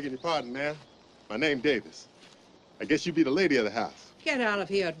 Begging your pardon, ma'am. My name Davis. I guess you be the lady of the house. Get out of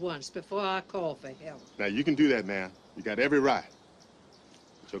here at once before I call for help. Now, you can do that, ma'am. You got every right.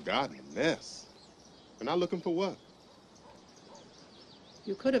 But your garden a mess. We're not looking for what?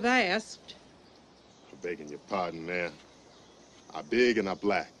 You could have asked. I'm begging your pardon, ma'am. I big and I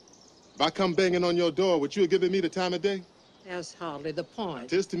black. If I come banging on your door, would you have given me the time of day? That's hardly the point.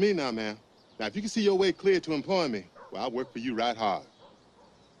 Tis to me now, ma'am. Now, if you can see your way clear to employ me, well, I'll work for you right hard.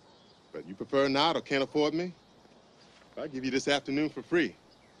 But you prefer not or can't afford me? I'll give you this afternoon for free.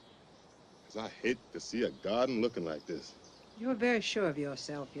 Because I hate to see a garden looking like this. You're very sure of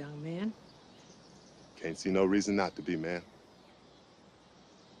yourself, young man. Can't see no reason not to be, ma'am.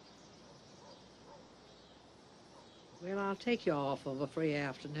 Well, I'll take your offer of a free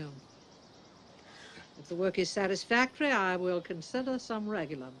afternoon. If the work is satisfactory, I will consider some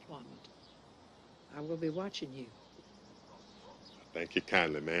regular employment. I will be watching you. Thank you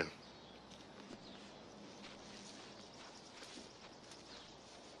kindly, ma'am.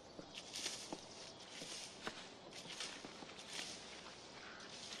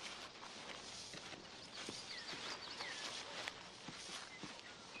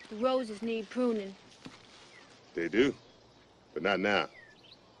 The roses need pruning. They do, but not now.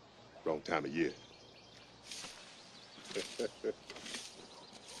 Wrong time of year.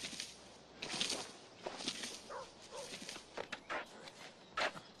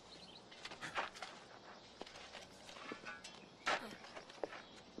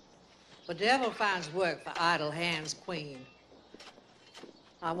 The devil finds work for idle hands, Queen.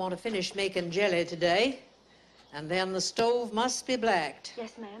 I want to finish making jelly today, and then the stove must be blacked.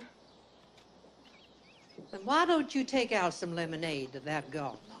 Yes, ma'am. Then why don't you take out some lemonade to that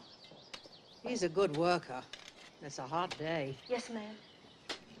gardener? He's a good worker. It's a hot day. Yes, ma'am.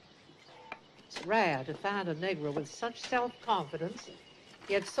 It's rare to find a Negro with such self-confidence,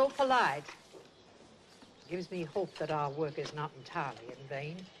 yet so polite. It gives me hope that our work is not entirely in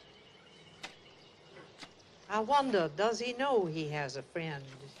vain. I wonder, does he know he has a friend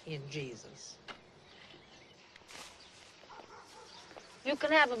in Jesus? You can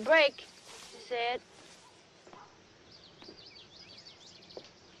have a break, she said.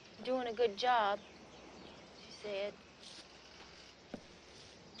 Doing a good job, she said.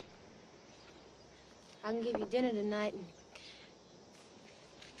 I can give you dinner tonight and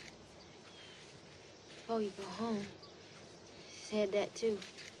before you go home. She said that too.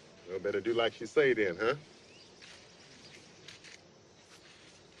 Well, better do like she say then, huh?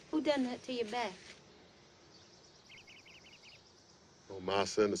 Who done that to your back? Oh, my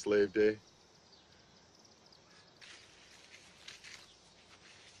son, the slave day.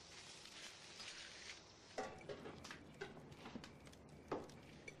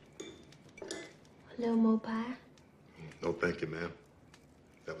 A little more pie? No, thank you, ma'am.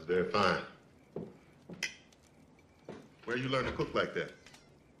 That was very fine. Where you learn to cook like that?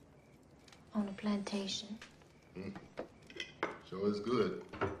 On a plantation. Sure is good.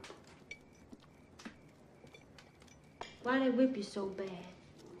 Why they whip you so bad?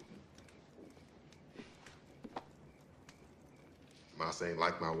 Massa ain't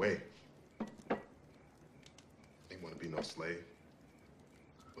like my way. Ain't want to be no slave.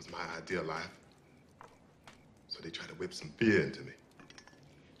 Was my idea of life. So they try to whip some fear into me.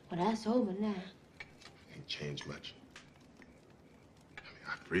 Well, that's over now. Ain't changed much. I mean,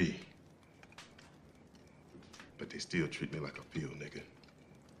 I'm free. But they still treat me like a field nigga.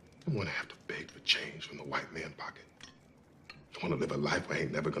 I want to have to beg for change from the white man pocket. I want to live a life where I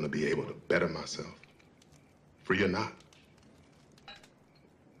ain't never going to be able to better myself. Free or not.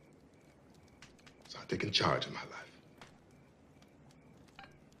 So I'm taking charge of my life.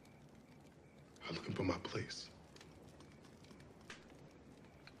 I'm looking for my place.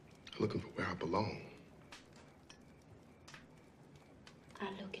 I'm looking for where I belong.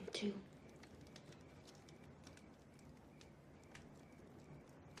 I'm looking too.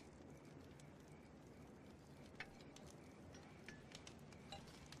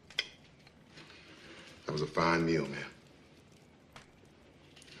 That was a fine meal, man.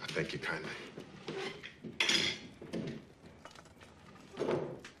 I thank you kindly.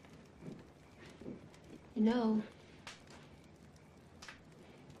 You know,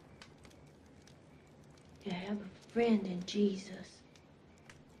 you have a friend in Jesus.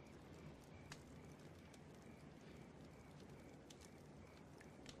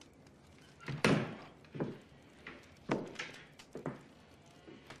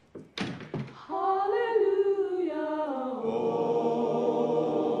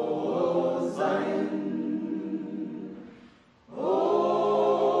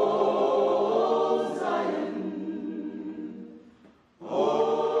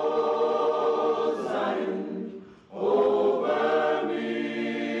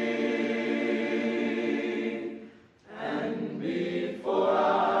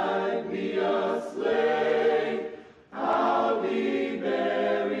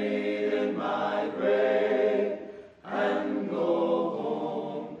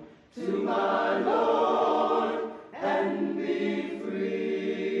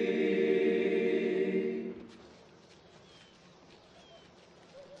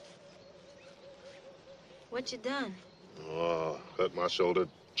 What you done? Hurt my shoulder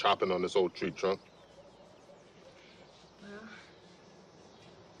chopping on this old tree trunk. Well,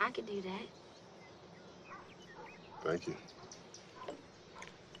 I could do that. Thank you.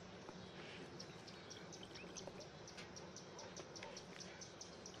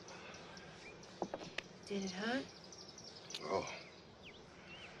 Did it hurt? Oh,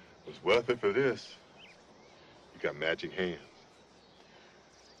 it was worth it for this. You got magic hands.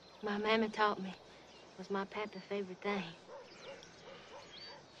 My mammy taught me. It was my papa's favorite thing.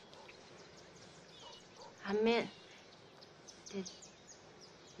 I meant that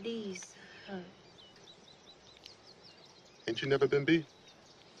these hurt. Ain't you never been beat?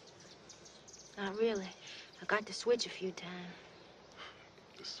 Not really. I got to switch a few times.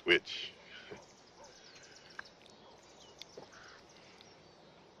 The switch.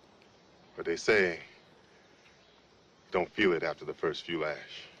 But they say, don't feel it after the first few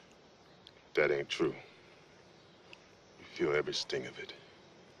lash. That ain't true. You feel every sting of it.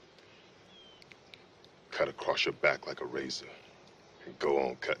 Cut across your back like a razor and go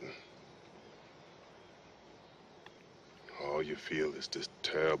on cutting. All you feel is this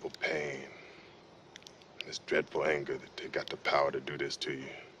terrible pain and this dreadful anger that they got the power to do this to you.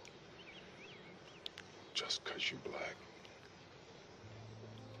 Just 'cause you black.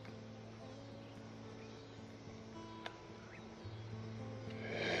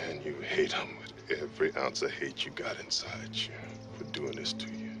 And you hate them with every ounce of hate you got inside you for doing this to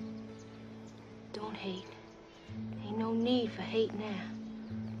you. Don't hate. Ain't no need for hate now.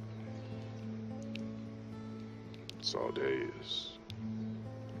 That's all there is.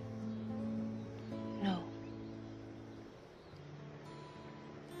 No.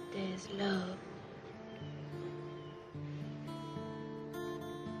 There's love.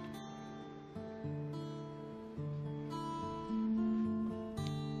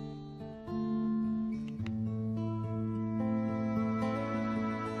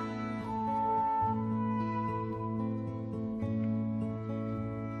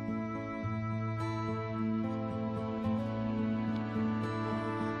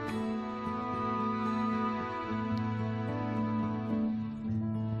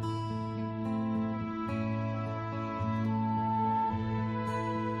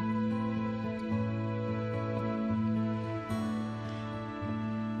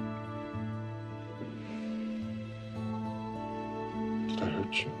 Did I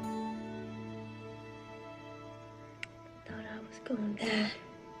hurt you? gonna die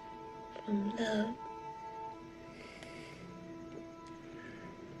from love.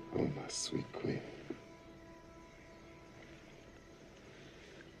 Oh, my sweet queen.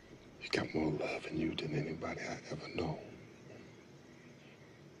 You got more love in you than anybody I ever know.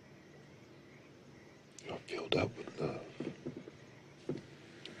 You're filled up with love.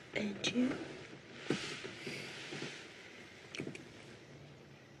 And you?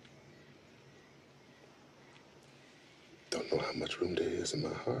 Don't know how much room there is in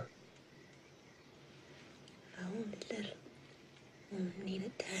my heart. I only little. I need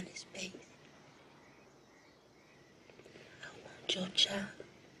a tiny space. I want your child.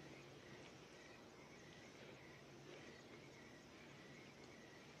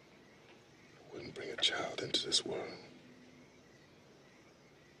 I wouldn't bring a child into this world.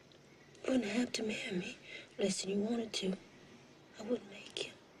 You wouldn't have to marry me unless you wanted to. I wouldn't make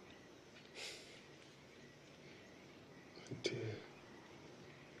you. My dear,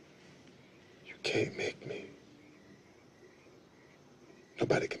 you can't make me.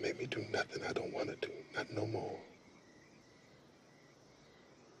 Nobody can make me do nothing I don't want to do, not no more.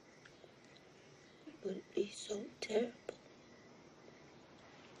 Would it be so terrible?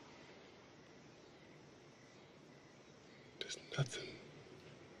 There's nothing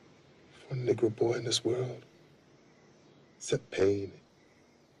for a Negro boy in this world except pain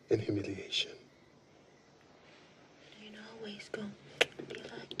and humiliation. It ain't always gonna be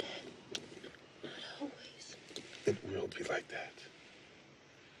like that. Not always. It will be like that.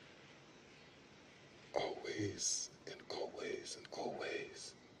 Always and always and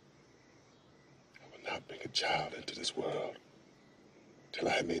always. I will not bring a child into this world till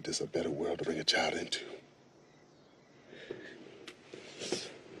I have made this a better world to bring a child into.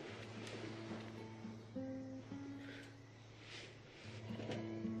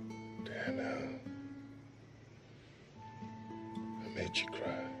 There now. I made you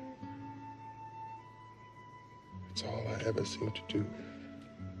cry. It's all I ever seem to do.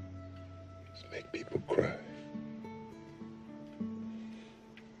 Make people cry.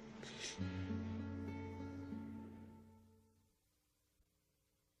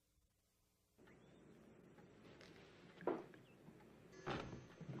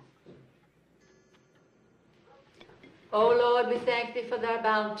 O Lord, we thank thee for thy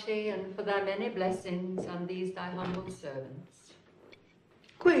bounty and for thy many blessings on these thy humble servants.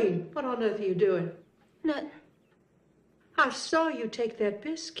 Queen, what on earth are you doing? Nothing. I saw you take that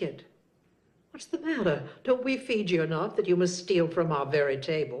biscuit. What's the matter? Don't we feed you enough that you must steal from our very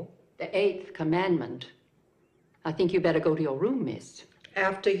table? The 8th commandment. I think you better go to your room, miss.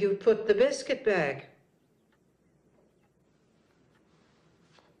 After you put the biscuit back.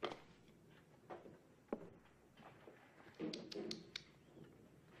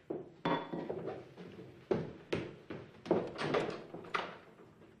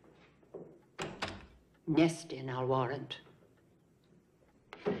 Nest in, I'll warrant.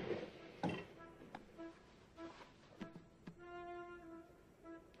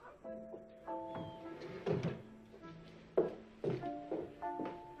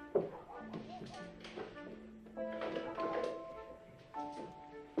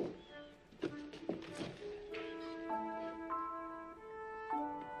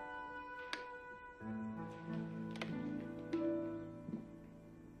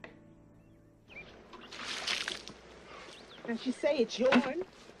 And she say it's yourn,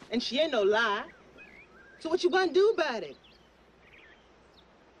 and she ain't no lie. So what you gonna do about it?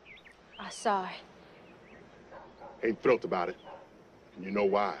 I'm sorry. Ain't thrilled about it. And you know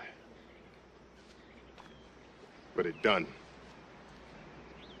why. But it done.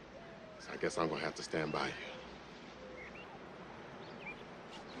 So I guess I'm gonna have to stand by you.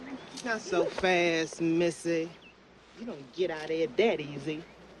 Not so fast, Missy. You don't get out of there that easy.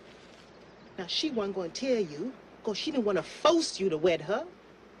 Now, she wasn't gonna tell you, because she didn't want to force you to wed her.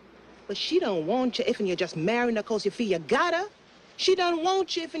 But she don't want you if and you're just marrying her because you feel you got her. She don't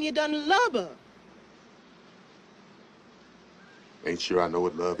want you if and you done love her. Ain't sure I know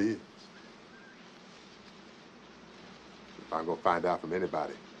what love is. If I'm gonna find out from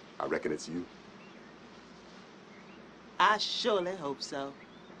anybody, I reckon it's you. I surely hope so.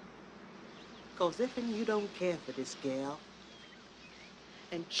 Because if and you don't care for this gal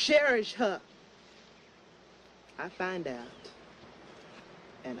and cherish her, I find out,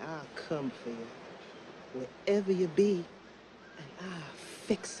 and I'll come for you, wherever you be, and I'll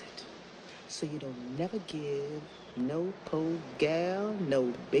fix it, so you don't never give no poor gal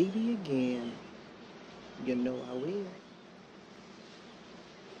no baby again. You know I will.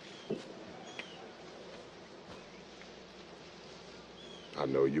 I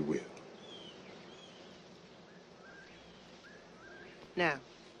know you will. Now,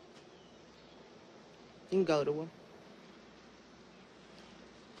 you can go to her.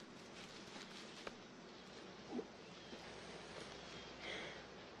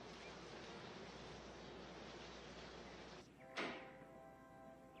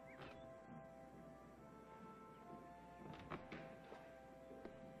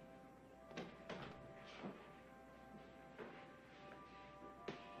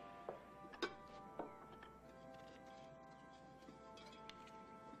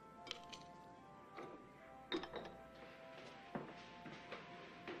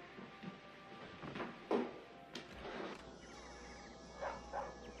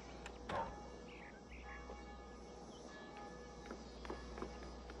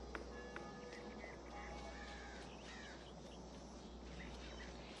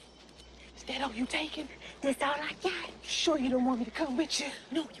 Is that all you taking? That's all I got. Sure you don't want me to come with you?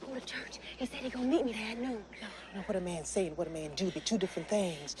 No, you go to church. He said he gonna meet me there at noon. No, what a man say and what a man do be two different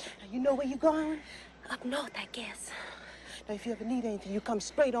things. Now, you know where you going? Up north, I guess. Now, if you ever need anything, you come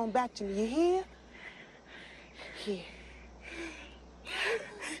straight on back to me. You hear? Here.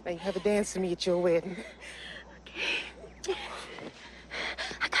 Now, you have a dance to me at your wedding. Okay.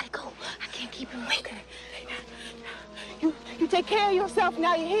 I gotta go. I can't keep him waiting. You take care of yourself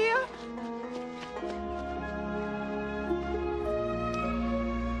now, you hear?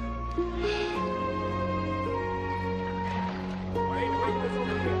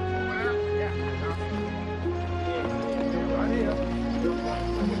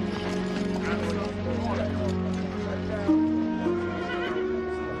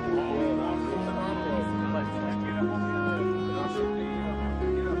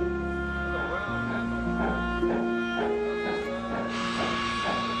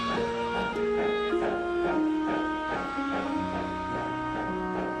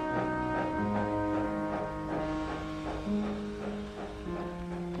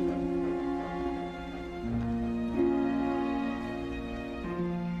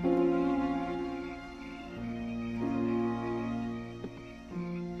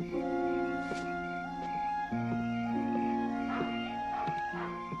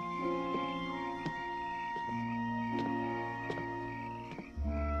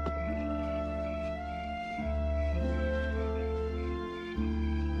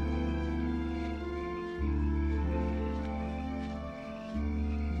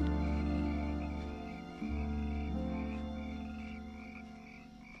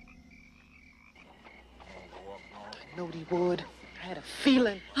 I knowed he would. I had a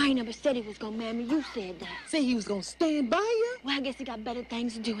feeling. I ain't never said he was gonna marry me. You said that. Say he was gonna stand by you? Well, I guess he got better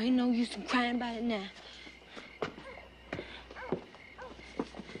things to do. Ain't no use in crying about it now.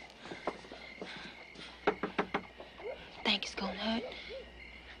 Think it's gonna hurt?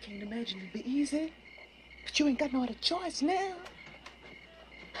 I can't imagine it'd be easy. But you ain't got no other choice now.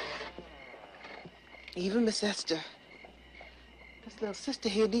 Even Miss Esther. This little sister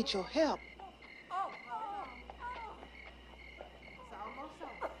here needs your help.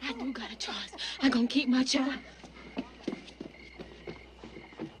 I do got a choice. I'm gonna keep my child.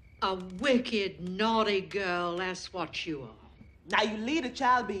 A wicked, naughty girl, that's what you are. Now you leave the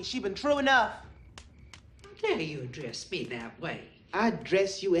child be. She been true enough. How dare you address me that way? I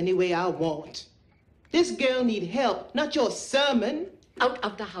dress you any way I want. This girl need help, not your sermon. Out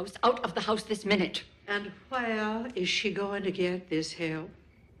of the house, out of the house this minute. And where is she going to get this help?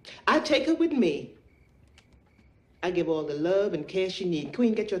 I take her with me. I give her all the love and care she needs.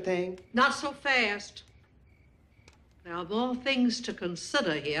 Queen, get your thing? Not so fast. There are more things to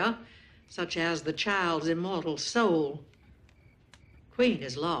consider here, such as the child's immortal soul. Queen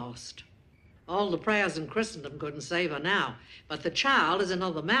is lost. All the prayers in Christendom couldn't save her now, but the child is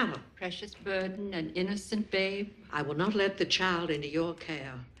another matter. Precious burden, an innocent babe. I will not let the child into your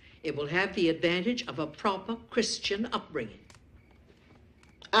care. It will have the advantage of a proper Christian upbringing.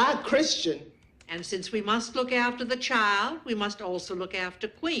 Christian? And since we must look after the child, we must also look after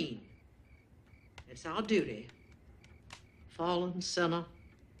Queen. It's our duty. Fallen sinner.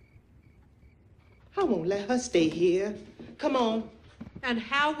 I won't let her stay here. Come on. And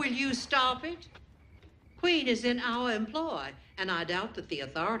how will you stop it? Queen is in our employ, and I doubt that the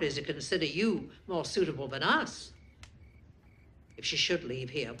authorities will consider you more suitable than us. If she should leave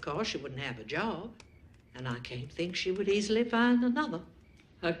here, of course, she wouldn't have a job, and I can't think she would easily find another.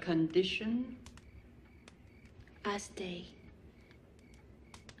 Her condition? I stay.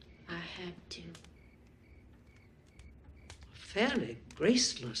 I have to. A fairly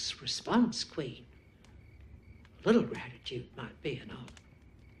graceless response, Queen. A little gratitude might be enough.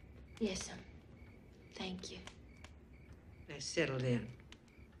 Yes, sir. Thank you. Let's settle in.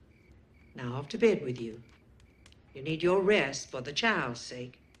 Now off to bed with you. You need your rest for the child's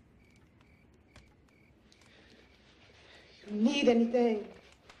sake. You need anything,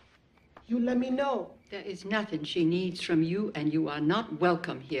 you let me know. There is nothing she needs from you, and you are not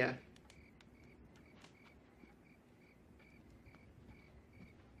welcome here.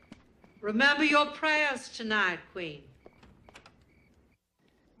 Remember your prayers tonight, Queen.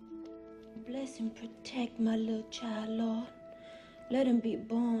 Bless and protect my little child, Lord. Let him be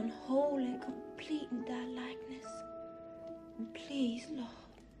born whole and complete in thy likeness. And please, Lord,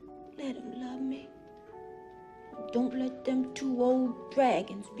 let him love me. Don't let them two old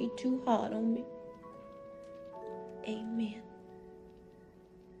dragons be too hard on me. Amen.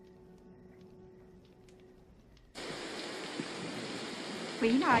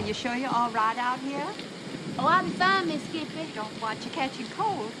 Queen, are you sure you're all right out here? Oh, I'll be fine, Miss Skippy. Don't want you catching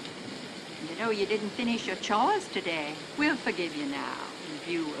cold. You know you didn't finish your chores today. We'll forgive you now, in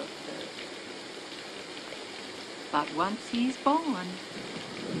view of the... But once he's born...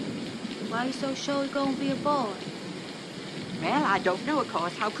 Why are you so sure he's gonna be a boy? Well, I don't know, of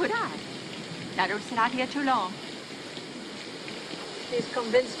course. How could I? Now, don't sit out here too long. She's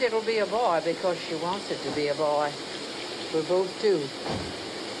convinced it'll be a boy because she wants it to be a boy. We're both do.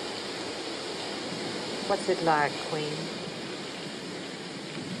 What's it like, Queen?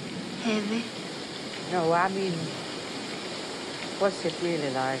 Heavy. No, I mean, what's it really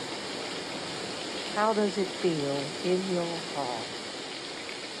like? How does it feel in your heart?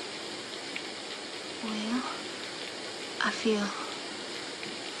 Well, I feel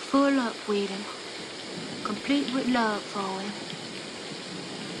full up with him, complete with love for him.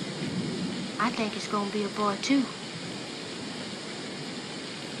 I think it's gonna be a boy, too.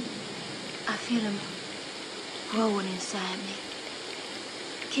 I feel him growing inside me,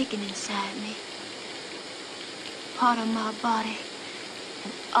 kicking inside me. Part of my body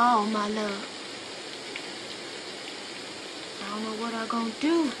and all my love. I don't know what I'm gonna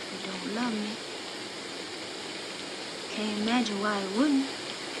do if he don't love me. Can't imagine why he wouldn't.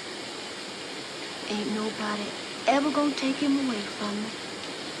 Ain't nobody ever gonna take him away from me.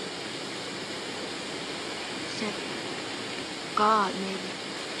 Except God, maybe.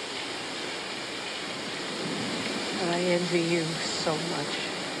 I envy you so much.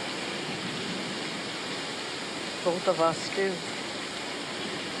 Both of us do.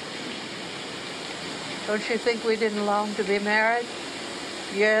 Don't you think we didn't long to be married?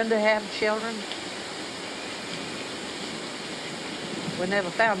 Yearn to have children? We never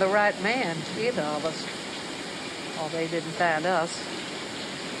found the right man, either of us. Or they didn't find us.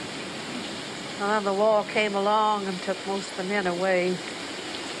 And then the war came along and took most of the men away.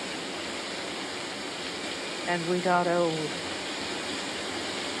 And we got old.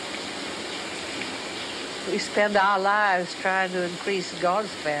 We spend our lives trying to increase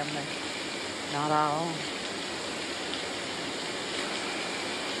God's family, not our own.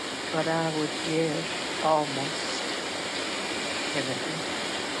 But I would give almost everything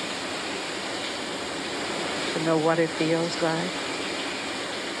to know what it feels like,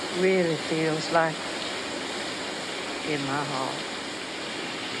 really feels like in my heart.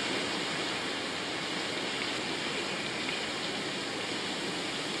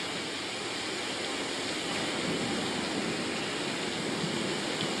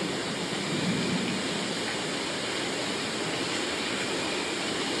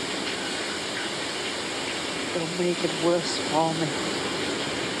 It'll make it worse for me.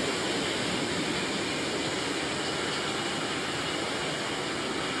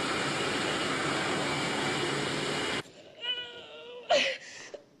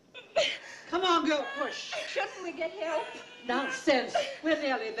 Come on, girl, push. Shouldn't we get help? Nonsense. We're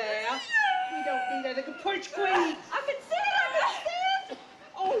nearly there. We don't need anything. Push, Queen. I can see it, I can see it.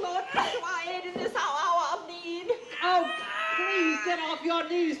 Oh, Lord, how do I aid in this hour of need? Oh, please get off your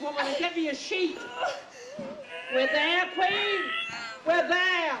knees, woman, and get me a sheet. We're there, Queen. We're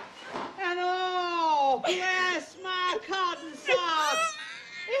there. And oh, bless my cotton socks.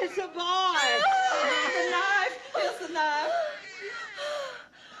 It's a boy. The knife. Here's the knife.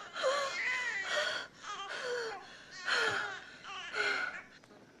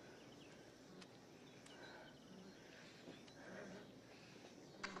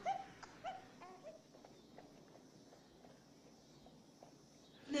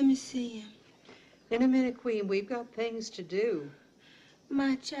 Let me see him. In a minute, Queen. We've got things to do.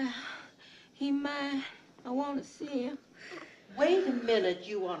 My child, he mine. I want to see him. Wait a minute,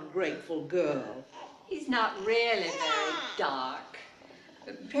 you ungrateful girl. He's not really very dark.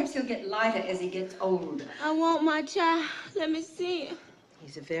 Perhaps he'll get lighter as he gets older. I want my child. Let me see him.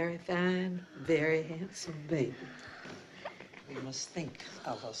 He's a very fine, very handsome baby. We must think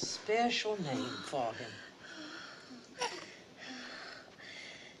of a special name for him.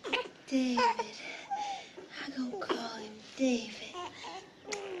 David. I'm gonna call him David.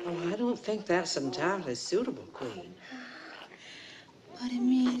 Oh, I don't think that's entirely suitable, Queen. But it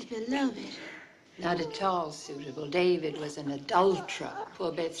means beloved. Not at all suitable. David was an adulterer,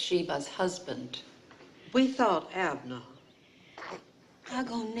 poor Bathsheba's husband. We thought Abner. I'm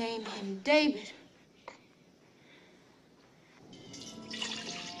gonna name him David.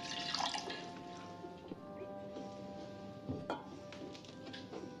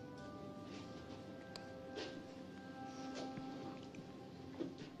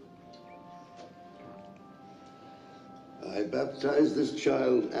 I baptize this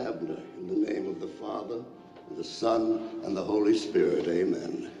child Abner in the name of the Father, and the Son, and the Holy Spirit.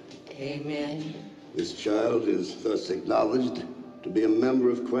 Amen. Amen. This child is thus acknowledged to be a member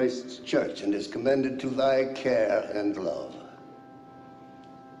of Christ's church and is commended to thy care and love.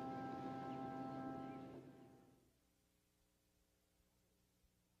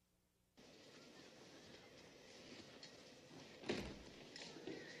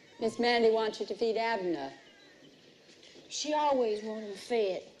 Miss Mandy wants you to feed Abner. She always want him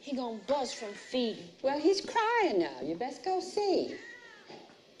fed. He gonna bust from feeding. Well, he's crying now. You best go see.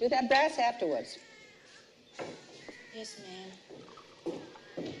 Do that brass afterwards. Yes, ma'am.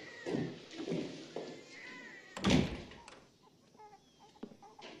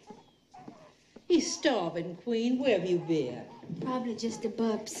 He's starving, Queen. Where have you been? Probably just the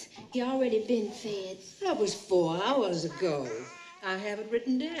bubs. He already been fed. That was 4 hours ago. I have it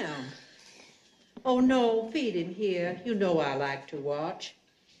written down. Oh, no, feed him here. You know I like to watch.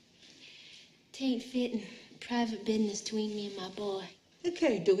 Tain't fitting. Private business between me and my boy. It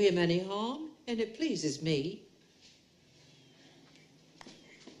can't do him any harm, and it pleases me.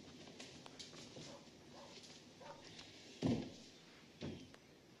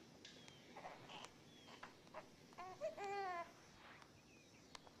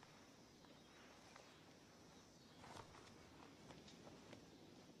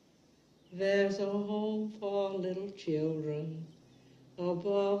 There's a home for little children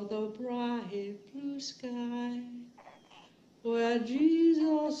above the bright blue sky, where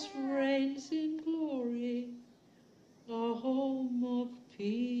Jesus reigns in glory, a home of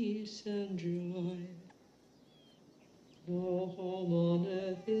peace and joy. No home on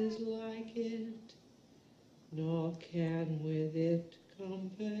earth is like it, nor can with it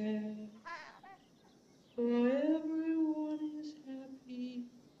compare, for everyone is happy,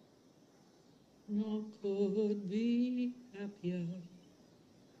 nor could be happier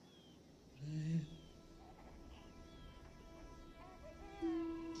there.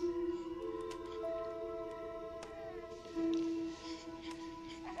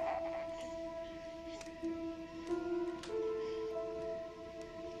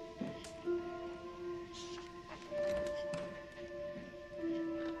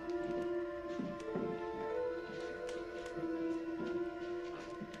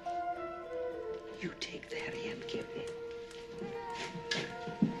 You take that in, give it.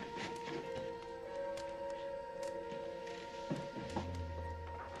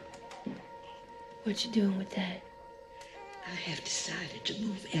 What you doing with that? I have decided to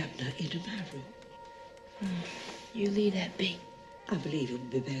move Abner into my room. You leave that be. I believe it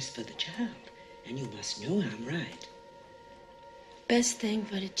would be best for the child, and you must know I'm right. Best thing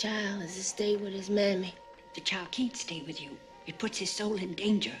for the child is to stay with his mammy. The child can't stay with you. It puts his soul in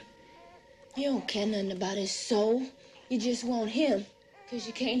danger. You don't care nothing about his soul. You just want him. 'Cause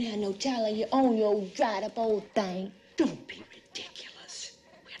you can't have no child of your own, you old dried up old thing. Don't be ridiculous.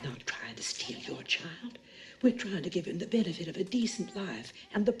 We're not trying to steal your child. We're trying to give him the benefit of a decent life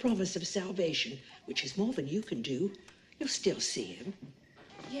and the promise of salvation, which is more than you can do. You'll still see him.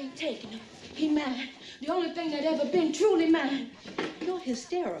 You ain't taking him. He mine. The only thing that ever been truly mine. You're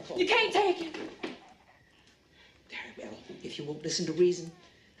hysterical. You can't take him. Very well. If you won't listen to reason,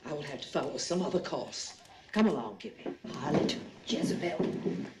 I will have to follow some other course. Come along, Gippy. Harlot, Jezebel.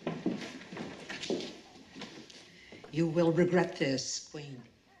 You will regret this, Queen.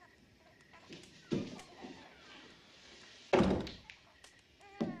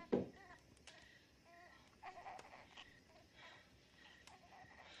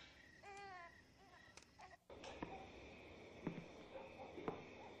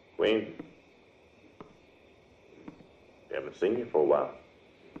 Queen, we haven't seen you for a while.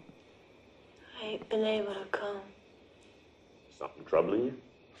 I ain't been able to come. Something troubling you?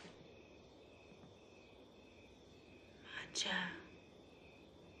 My child.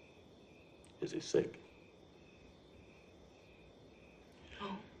 Is he sick? No.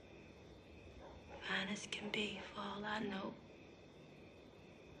 Fine as can be, for all I know.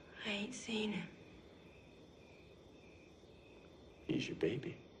 I ain't seen him. He's your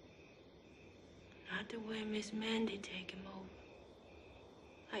baby. the way Miss Mandy take him over.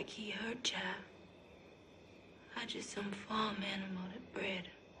 Like he her child. I just some farm animal that bred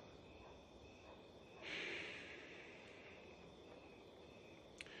her.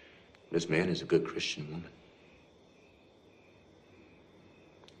 Miss Mann is a good Christian woman.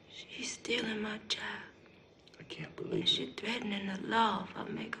 She's stealing my child. I can't believe it. She's threatening the law if I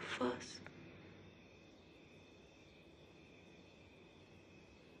make a fuss.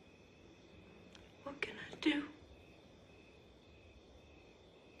 What can I do?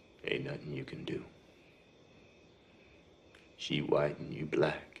 Ain't nothing you can do. She white and you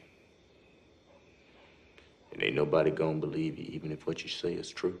black. And ain't nobody gonna believe you, even if what you say is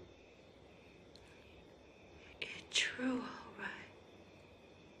true. It's true, all right.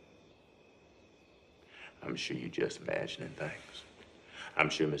 I'm sure you're just imagining things. I'm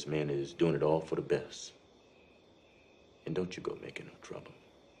sure Miss Mann is doing it all for the best. And don't you go making no trouble.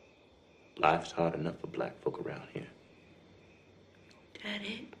 Life's hard enough for black folk around here. That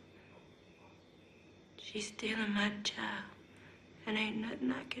it? She's stealing my child. And ain't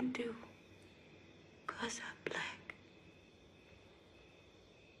nothing I can do. 'Cause I'm black.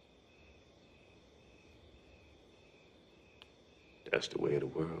 That's the way of the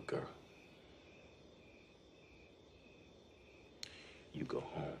world, girl. You go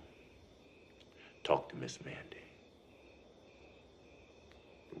home. Talk to Miss Mandy.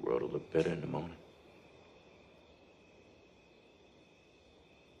 The world will look better in the morning.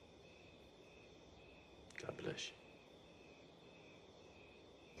 God bless you.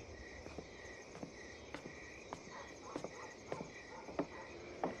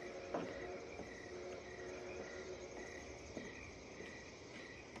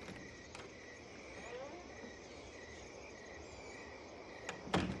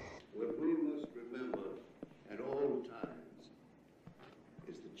 What we must remember at all times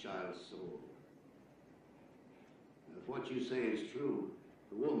is the child's soul. If what you say is true,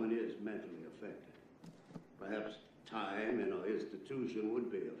 the woman is mentally affected. Perhaps time in our institution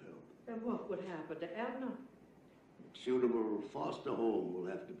would be of help. And what would happen to Abner? A suitable foster home will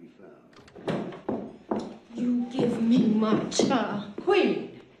have to be found. You give me my child.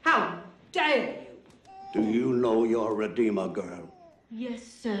 Queen, how dare you? Do you know your Redeemer, girl? Yes,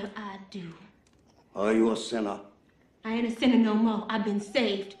 sir, I do. Are you a sinner? I ain't a sinner no more. I've been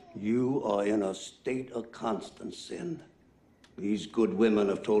saved. You are in a state of constant sin. These good women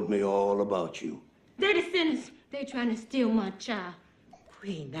have told me all about you. They're the sinners. They're trying to steal my child.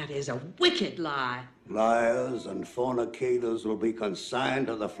 Queen, that is a wicked lie. Liars and fornicators will be consigned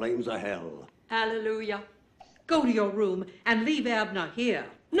to the flames of hell. Hallelujah. Go to your room and leave Abner here.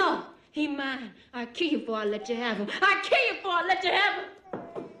 No, he mine. I kill you before I let you have him. I kill you before I let you have him.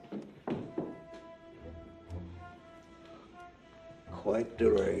 Quite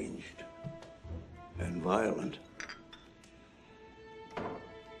deranged and violent.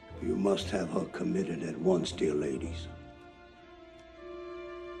 You must have her committed at once, dear ladies.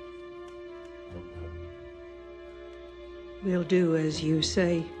 We'll do as you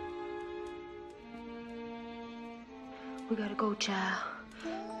say. We gotta go, child.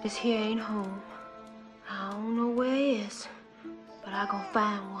 This here ain't home. I don't know where it is, but I gonna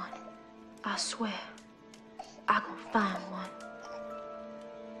find one. I swear, I gonna find one.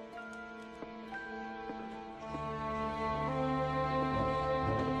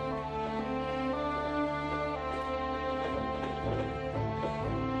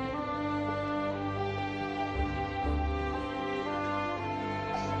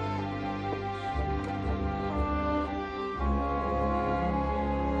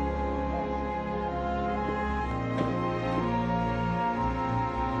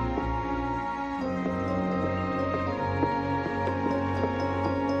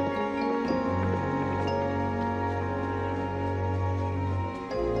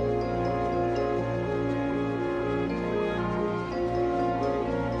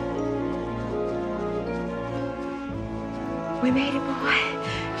 We made it, boy.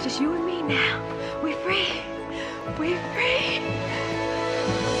 It's just you and me now. We're free. We're free.